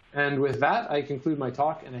 And with that, I conclude my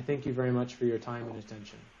talk, and I thank you very much for your time and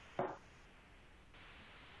attention.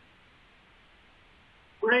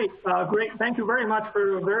 Great, great. Thank you very much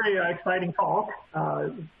for a very exciting talk.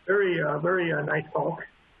 Very nice talk.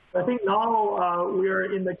 I think now we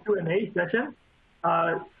are in the Q&A session.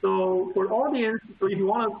 So for the audience, so if you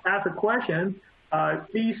want to ask a question,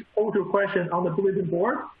 please post your question on the bulletin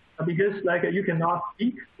board because you cannot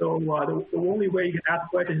speak. So the only way you can ask a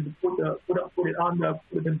question is to put it on the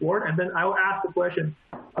bulletin board, and then I'll ask the question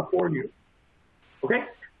for you. Okay.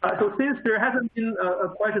 So since there hasn't been a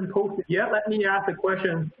question posted yet, let me ask the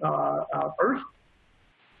question first.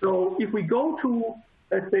 So if we go to,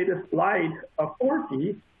 let's say, the slide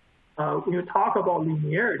 40, when you talk about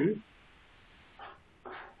linearity.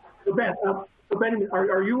 So Ben,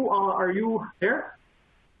 are you there?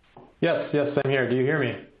 Yes, I'm here. Do you hear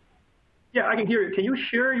me? Yeah, I can hear you. Can you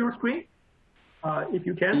share your screen, if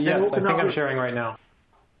you can? Yes, I think I'm sharing right now.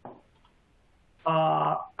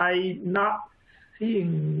 I'm not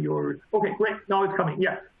seeing your. Okay, great. Now it's coming.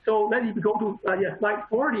 Yeah. So let me go to slide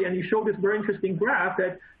 40, and you show this very interesting graph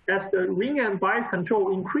that as the Ringamp bias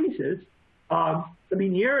control increases, the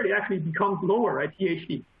linearity actually becomes lower, right?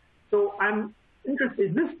 THD. So I'm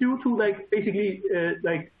interested. Is this due to basically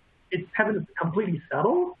it's having completely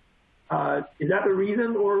settled? Is that the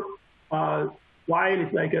reason, or why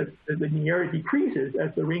it's the linearity decreases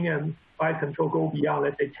as the Ringamp bias control go beyond,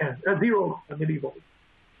 let's say 0 millivolts?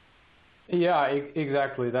 Yeah,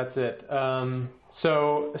 exactly. That's it.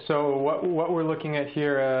 So what we're looking at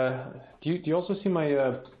here, do you also see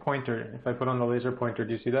my pointer? If I put on the laser pointer,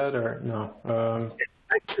 do you see that or no?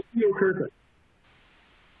 I can see your cursor.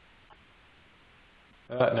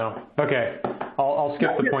 No. Okay. I'll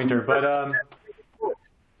skip the pointer, but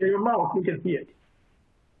your mouse, you can see it.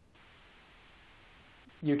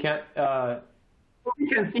 You can't. You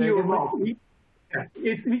can see your mouse.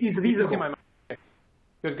 It's visible.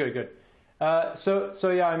 Good. So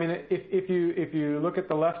yeah, I mean, if you look at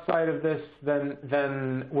the left side of this,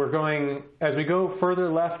 then we're going, as we go further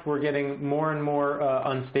left, we're getting more and more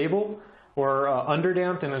unstable or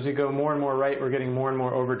underdamped, and as we go more and more right, we're getting more and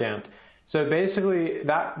more overdamped. So basically,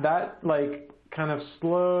 that kind of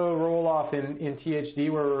slow roll off in THD,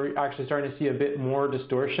 where we're actually starting to see a bit more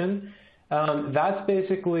distortion. That's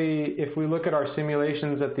basically, if we look at our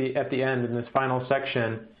simulations at the end in this final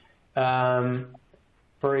section.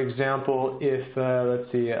 For example, if, let's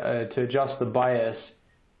see, to adjust the bias.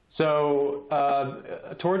 So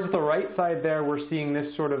towards the right side there, we're seeing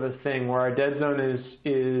this sort of a thing where our dead zone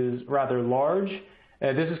is rather large.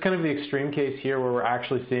 This is kind of the extreme case here where we're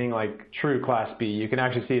actually seeing true class B. You can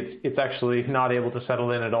actually see it's actually not able to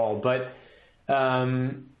settle in at all. But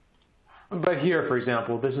here, for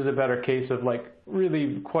example, this is a better case of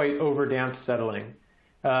really quite overdamped settling.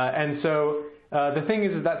 And so the thing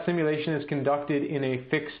is that simulation is conducted in a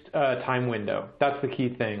fixed time window. That's the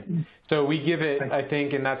key thing. So we give it, I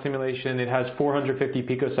think, in that simulation, it has 450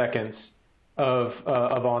 picoseconds of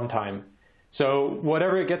on time. So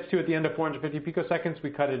whatever it gets to at the end of 450 picoseconds, we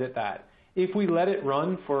cut it at that. If we let it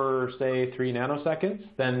run for, say, 3 nanoseconds,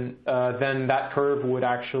 then that curve would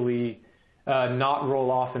actually not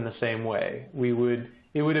roll off in the same way. It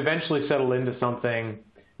would eventually settle into something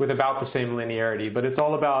with about the same linearity, but it's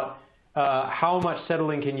all about how much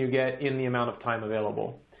settling can you get in the amount of time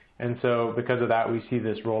available. And so because of that, we see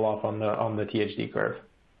this roll off on the THD curve.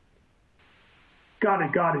 Got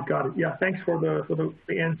it. Yeah, thanks for the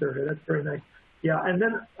answer. That's very nice. Yeah, and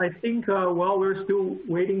then I think while we're still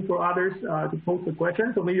waiting for others to post a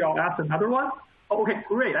question, so maybe I'll ask another one. Oh, okay,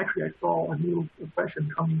 great. Actually, I saw a new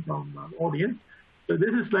question coming from the audience. So this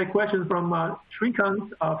is a question from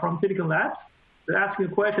Shrikant from Silicon Labs. They're asking a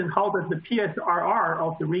question: how does the PSRR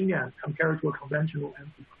of the Ringamp compare to a conventional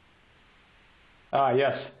amplifier?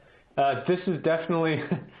 Yes, this is definitely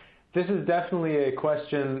a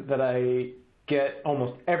question that I get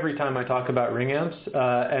almost every time I talk about Ringamps,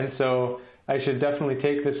 and so I should definitely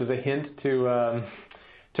take this as a hint to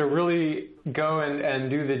really go and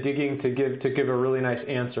do the digging to give a really nice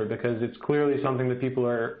answer, because it's clearly something that people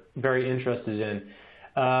are very interested in.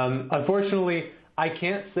 Unfortunately, I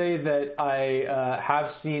can't say that I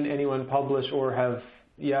have seen anyone publish or have.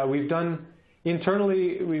 Yeah, we've done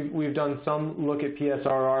internally. We've done some look at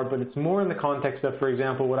PSRR, but it's more in the context of, for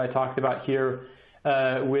example, what I talked about here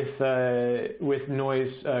with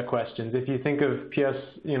noise questions. If you think of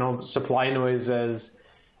supply noise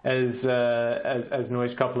as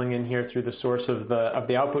noise coupling in here through the source of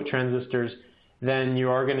the output transistors, then you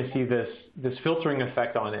are going to see this filtering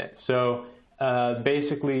effect on it. So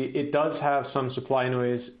basically, it does have some supply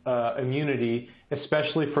noise immunity,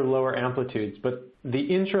 especially for lower amplitudes. But the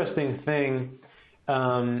interesting thing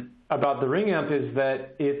about the Ringamp is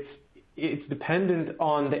that it's dependent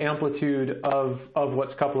on the amplitude of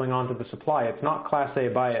what's coupling onto the supply. It's not Class A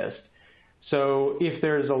biased. So if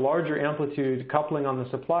there's a larger amplitude coupling on the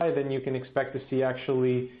supply, then you can expect to see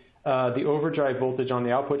actually the overdrive voltage on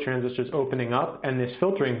the output transistors opening up, and this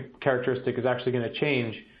filtering characteristic is actually going to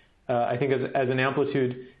change, I think, as an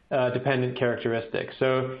amplitude dependent characteristic.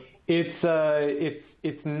 So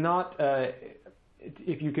it's not,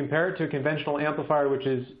 if you compare it to a conventional amplifier, which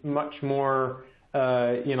is much more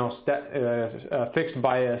fixed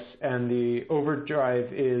bias, and the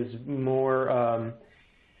overdrive is more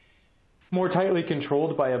tightly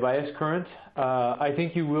controlled by a bias current, I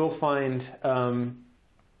think you will find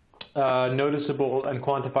noticeable and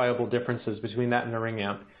quantifiable differences between that and a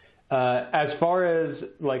Ringamp. As far as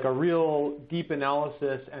like a real deep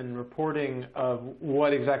analysis and reporting of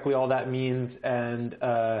what exactly all that means and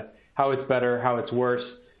how it's better, how it's worse,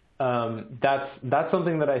 that's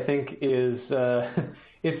something that I think is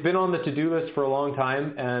it's been on the to-do list for a long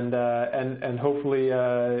time, and hopefully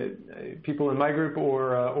people in my group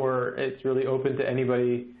or it's really open to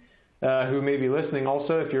anybody who may be listening.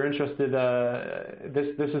 Also, if you're interested,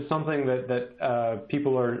 this is something that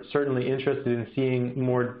people are certainly interested in seeing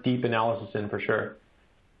more deep analysis in, for sure.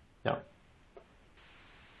 Yeah.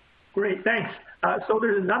 Great, thanks. So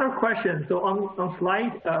there's another question. So on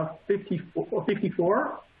slide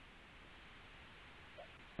 54.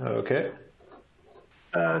 Okay.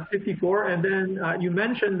 54, and then you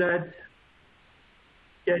mentioned that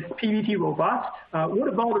it's PVT robust. What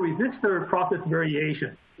about the resistor process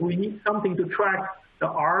variation? We need something to track the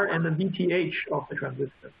R and the VTH of the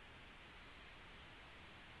transistor.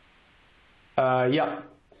 Yeah,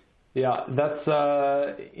 that's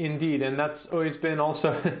indeed, and that's always been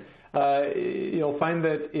also. You'll find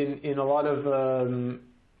that in a lot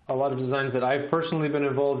of designs that I've personally been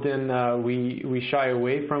involved in, we shy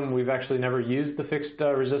away from. We've actually never used the fixed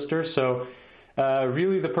resistor. So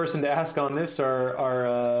really, the person to ask on this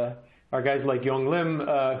are guys like Yong Lim,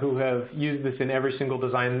 who have used this in every single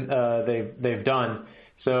design they've done.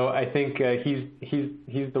 So I think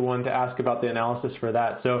he's the one to ask about the analysis for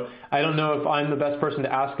that. So I don't know if I'm the best person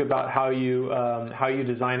to ask about how you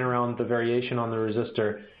design around the variation on the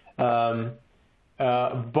resistor.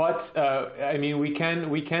 But I mean, we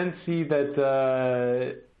can see that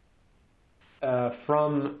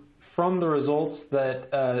from the results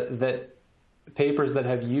that papers that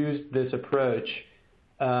have used this approach.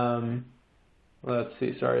 Let's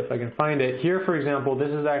see. Sorry if I can find it here. For example,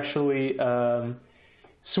 this is actually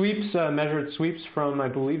sweeps, measured sweeps from, I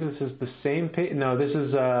believe this is the same paper. No, this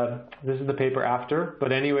is the paper after.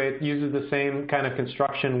 But anyway, it uses the same kind of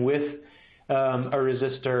construction with a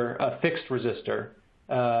resistor, a fixed resistor,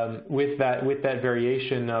 with that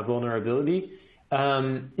variation vulnerability.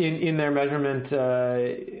 In their measurement,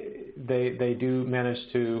 they do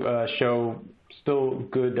manage to show still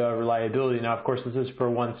good reliability. Now, of course, this is for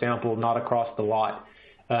one sample, not across the lot,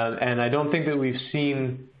 and I don't think that we've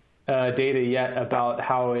seen data yet about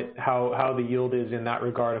how the yield is in that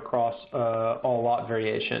regard across all lot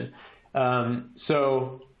variation.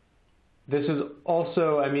 So this is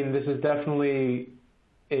also, I mean, this is definitely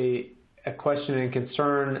a question and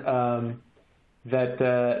concern that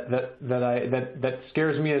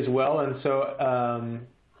scares me as well. And so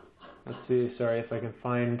let's see. Sorry if I can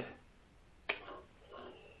find.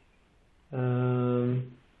 If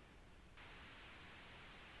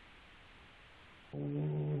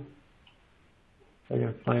I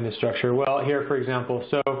can find a structure. Well, here, for example,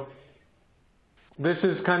 so this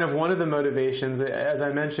is kind of one of the motivations. As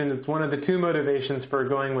I mentioned, it's one of the two motivations for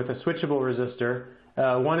going with a switchable resistor.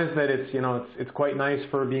 One is that it's quite nice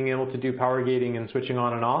for being able to do power gating and switching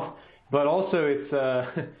on and off, but also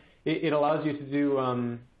it allows you to do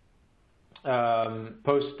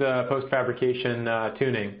post fabrication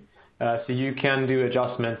tuning. So you can do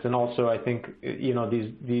adjustments, and also I think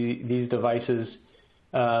these devices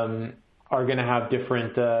are going to have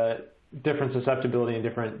different susceptibility in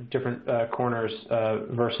different corners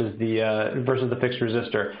versus the fixed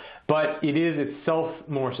resistor. But it is itself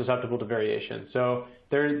more susceptible to variation. So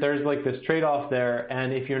there's like this trade-off there,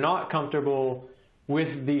 and if you're not comfortable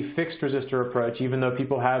with the fixed resistor approach, even though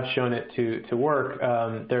people have shown it to work,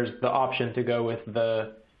 there's the option to go with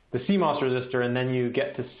the CMOS resistor, and then you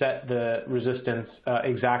get to set the resistance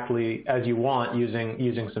exactly as you want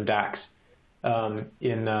using some DACs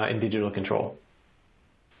in digital control.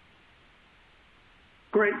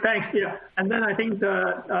 Great, thanks. Yeah, and then I think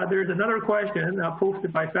there's another question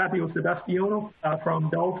posted by Fabio Sebastiano from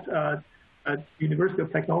Delft University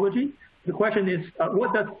of Technology. The question is,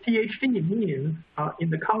 what does THD mean in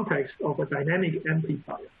the context of a dynamic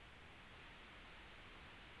amplifier?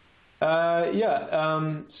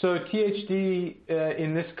 So THD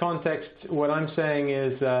in this context, what I'm saying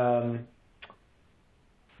is,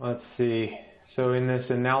 let's see. So in this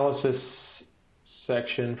analysis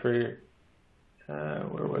section for,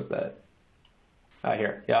 where was that?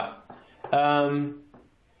 Here, yeah.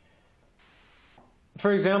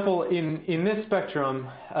 For example, in this spectrum,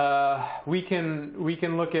 we can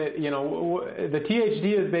look at, the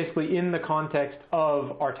THD is basically in the context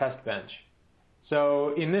of our test bench.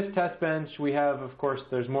 So in this test bench, we have, of course,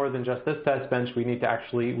 there's more than just this test bench. We need to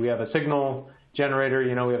actually, we have a signal generator,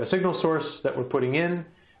 we have a signal source that we're putting in.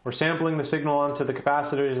 We're sampling the signal onto the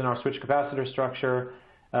capacitors in our switch capacitor structure.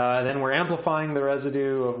 Then we're amplifying the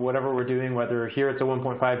residue of whatever we're doing, whether here it's a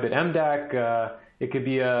 1.5-bit MDAC, it could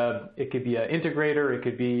be an integrator, it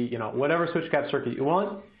could be, whatever switch cap circuit you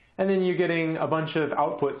want. And then you're getting a bunch of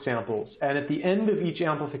output samples. And at the end of each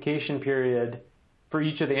amplification period, for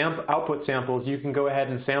each of the output samples, you can go ahead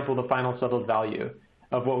and sample the final settled value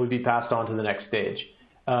of what would be passed on to the next stage.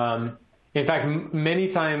 In fact,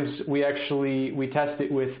 many times we test it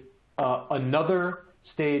with another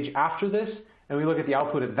stage after this, and we look at the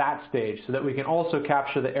output at that stage so that we can also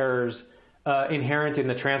capture the errors inherent in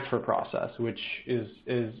the transfer process, which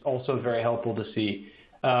is also very helpful to see.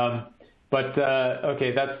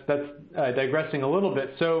 Okay, that's digressing a little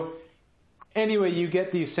bit. So anyway, you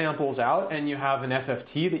get these samples out, and you have an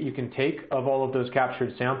FFT that you can take of all of those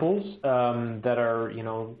captured samples that are,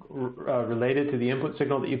 related to the input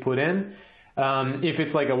signal that you put in. If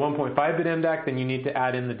it's like a 1.5-bit MDAC, then you need to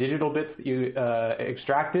add in the digital bits that you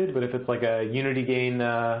extracted. But if it's like a unity gain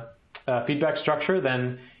feedback structure,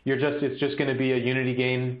 then it's just going to be a unity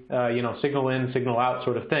gain, signal in, signal out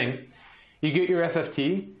sort of thing. You get your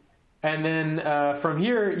FFT. And then from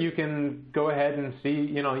here, you can go ahead and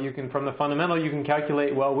see, from the fundamental, you can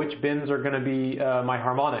calculate, well, which bins are going to be my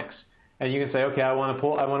harmonics. And you can say, okay, I want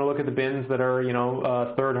to look at the bins that are,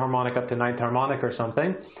 third harmonic up to ninth harmonic or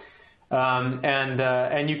something.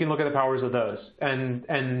 And you can look at the powers of those.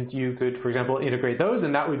 And you could, for example, integrate those,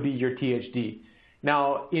 and that would be your THD.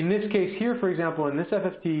 Now, in this case here, for example, in this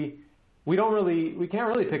FFT, we can't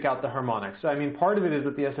really pick out the harmonics. I mean, part of it is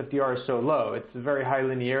that the SFDR is so low. It's a very high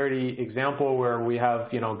linearity example where we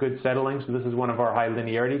have, good settling. So this is one of our high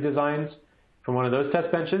linearity designs from one of those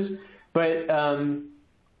test benches. But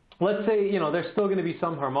let's say, there's still going to be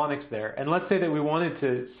some harmonics there. And let's say that we wanted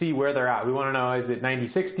to see where they're at. We want to know, is it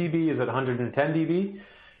 96 dB? Is it 110 dB?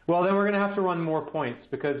 Well, then we're going to have to run more points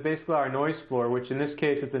because basically our noise floor, which in this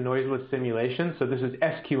case is a noiseless simulation. So this is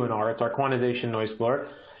SQ&R. It's our quantization noise floor.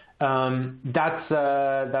 That's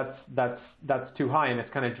too high, and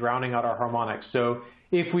it's kind of drowning out our harmonics. So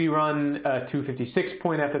if we run a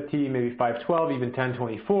 256-point FFT, maybe 512, even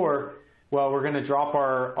 1024, well, we're going to drop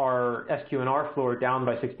our SQ&R floor down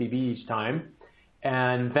by 6 dB each time,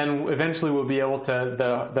 and then eventually we'll be able to,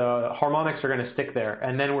 the harmonics are going to stick there,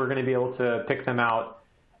 and then we're going to be able to pick them out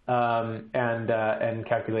and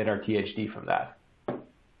calculate our THD from that.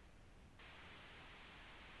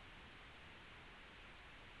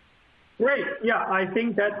 Great. Yeah, I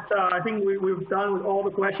think we've done with all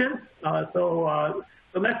the questions. So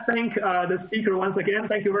let's thank the speaker once again.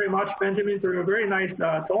 Thank you very much, Benjamin, for a very nice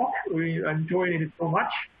talk. We enjoyed it so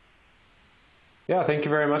much. Yeah, thank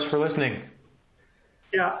you very much for listening.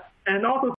 Yeah, and also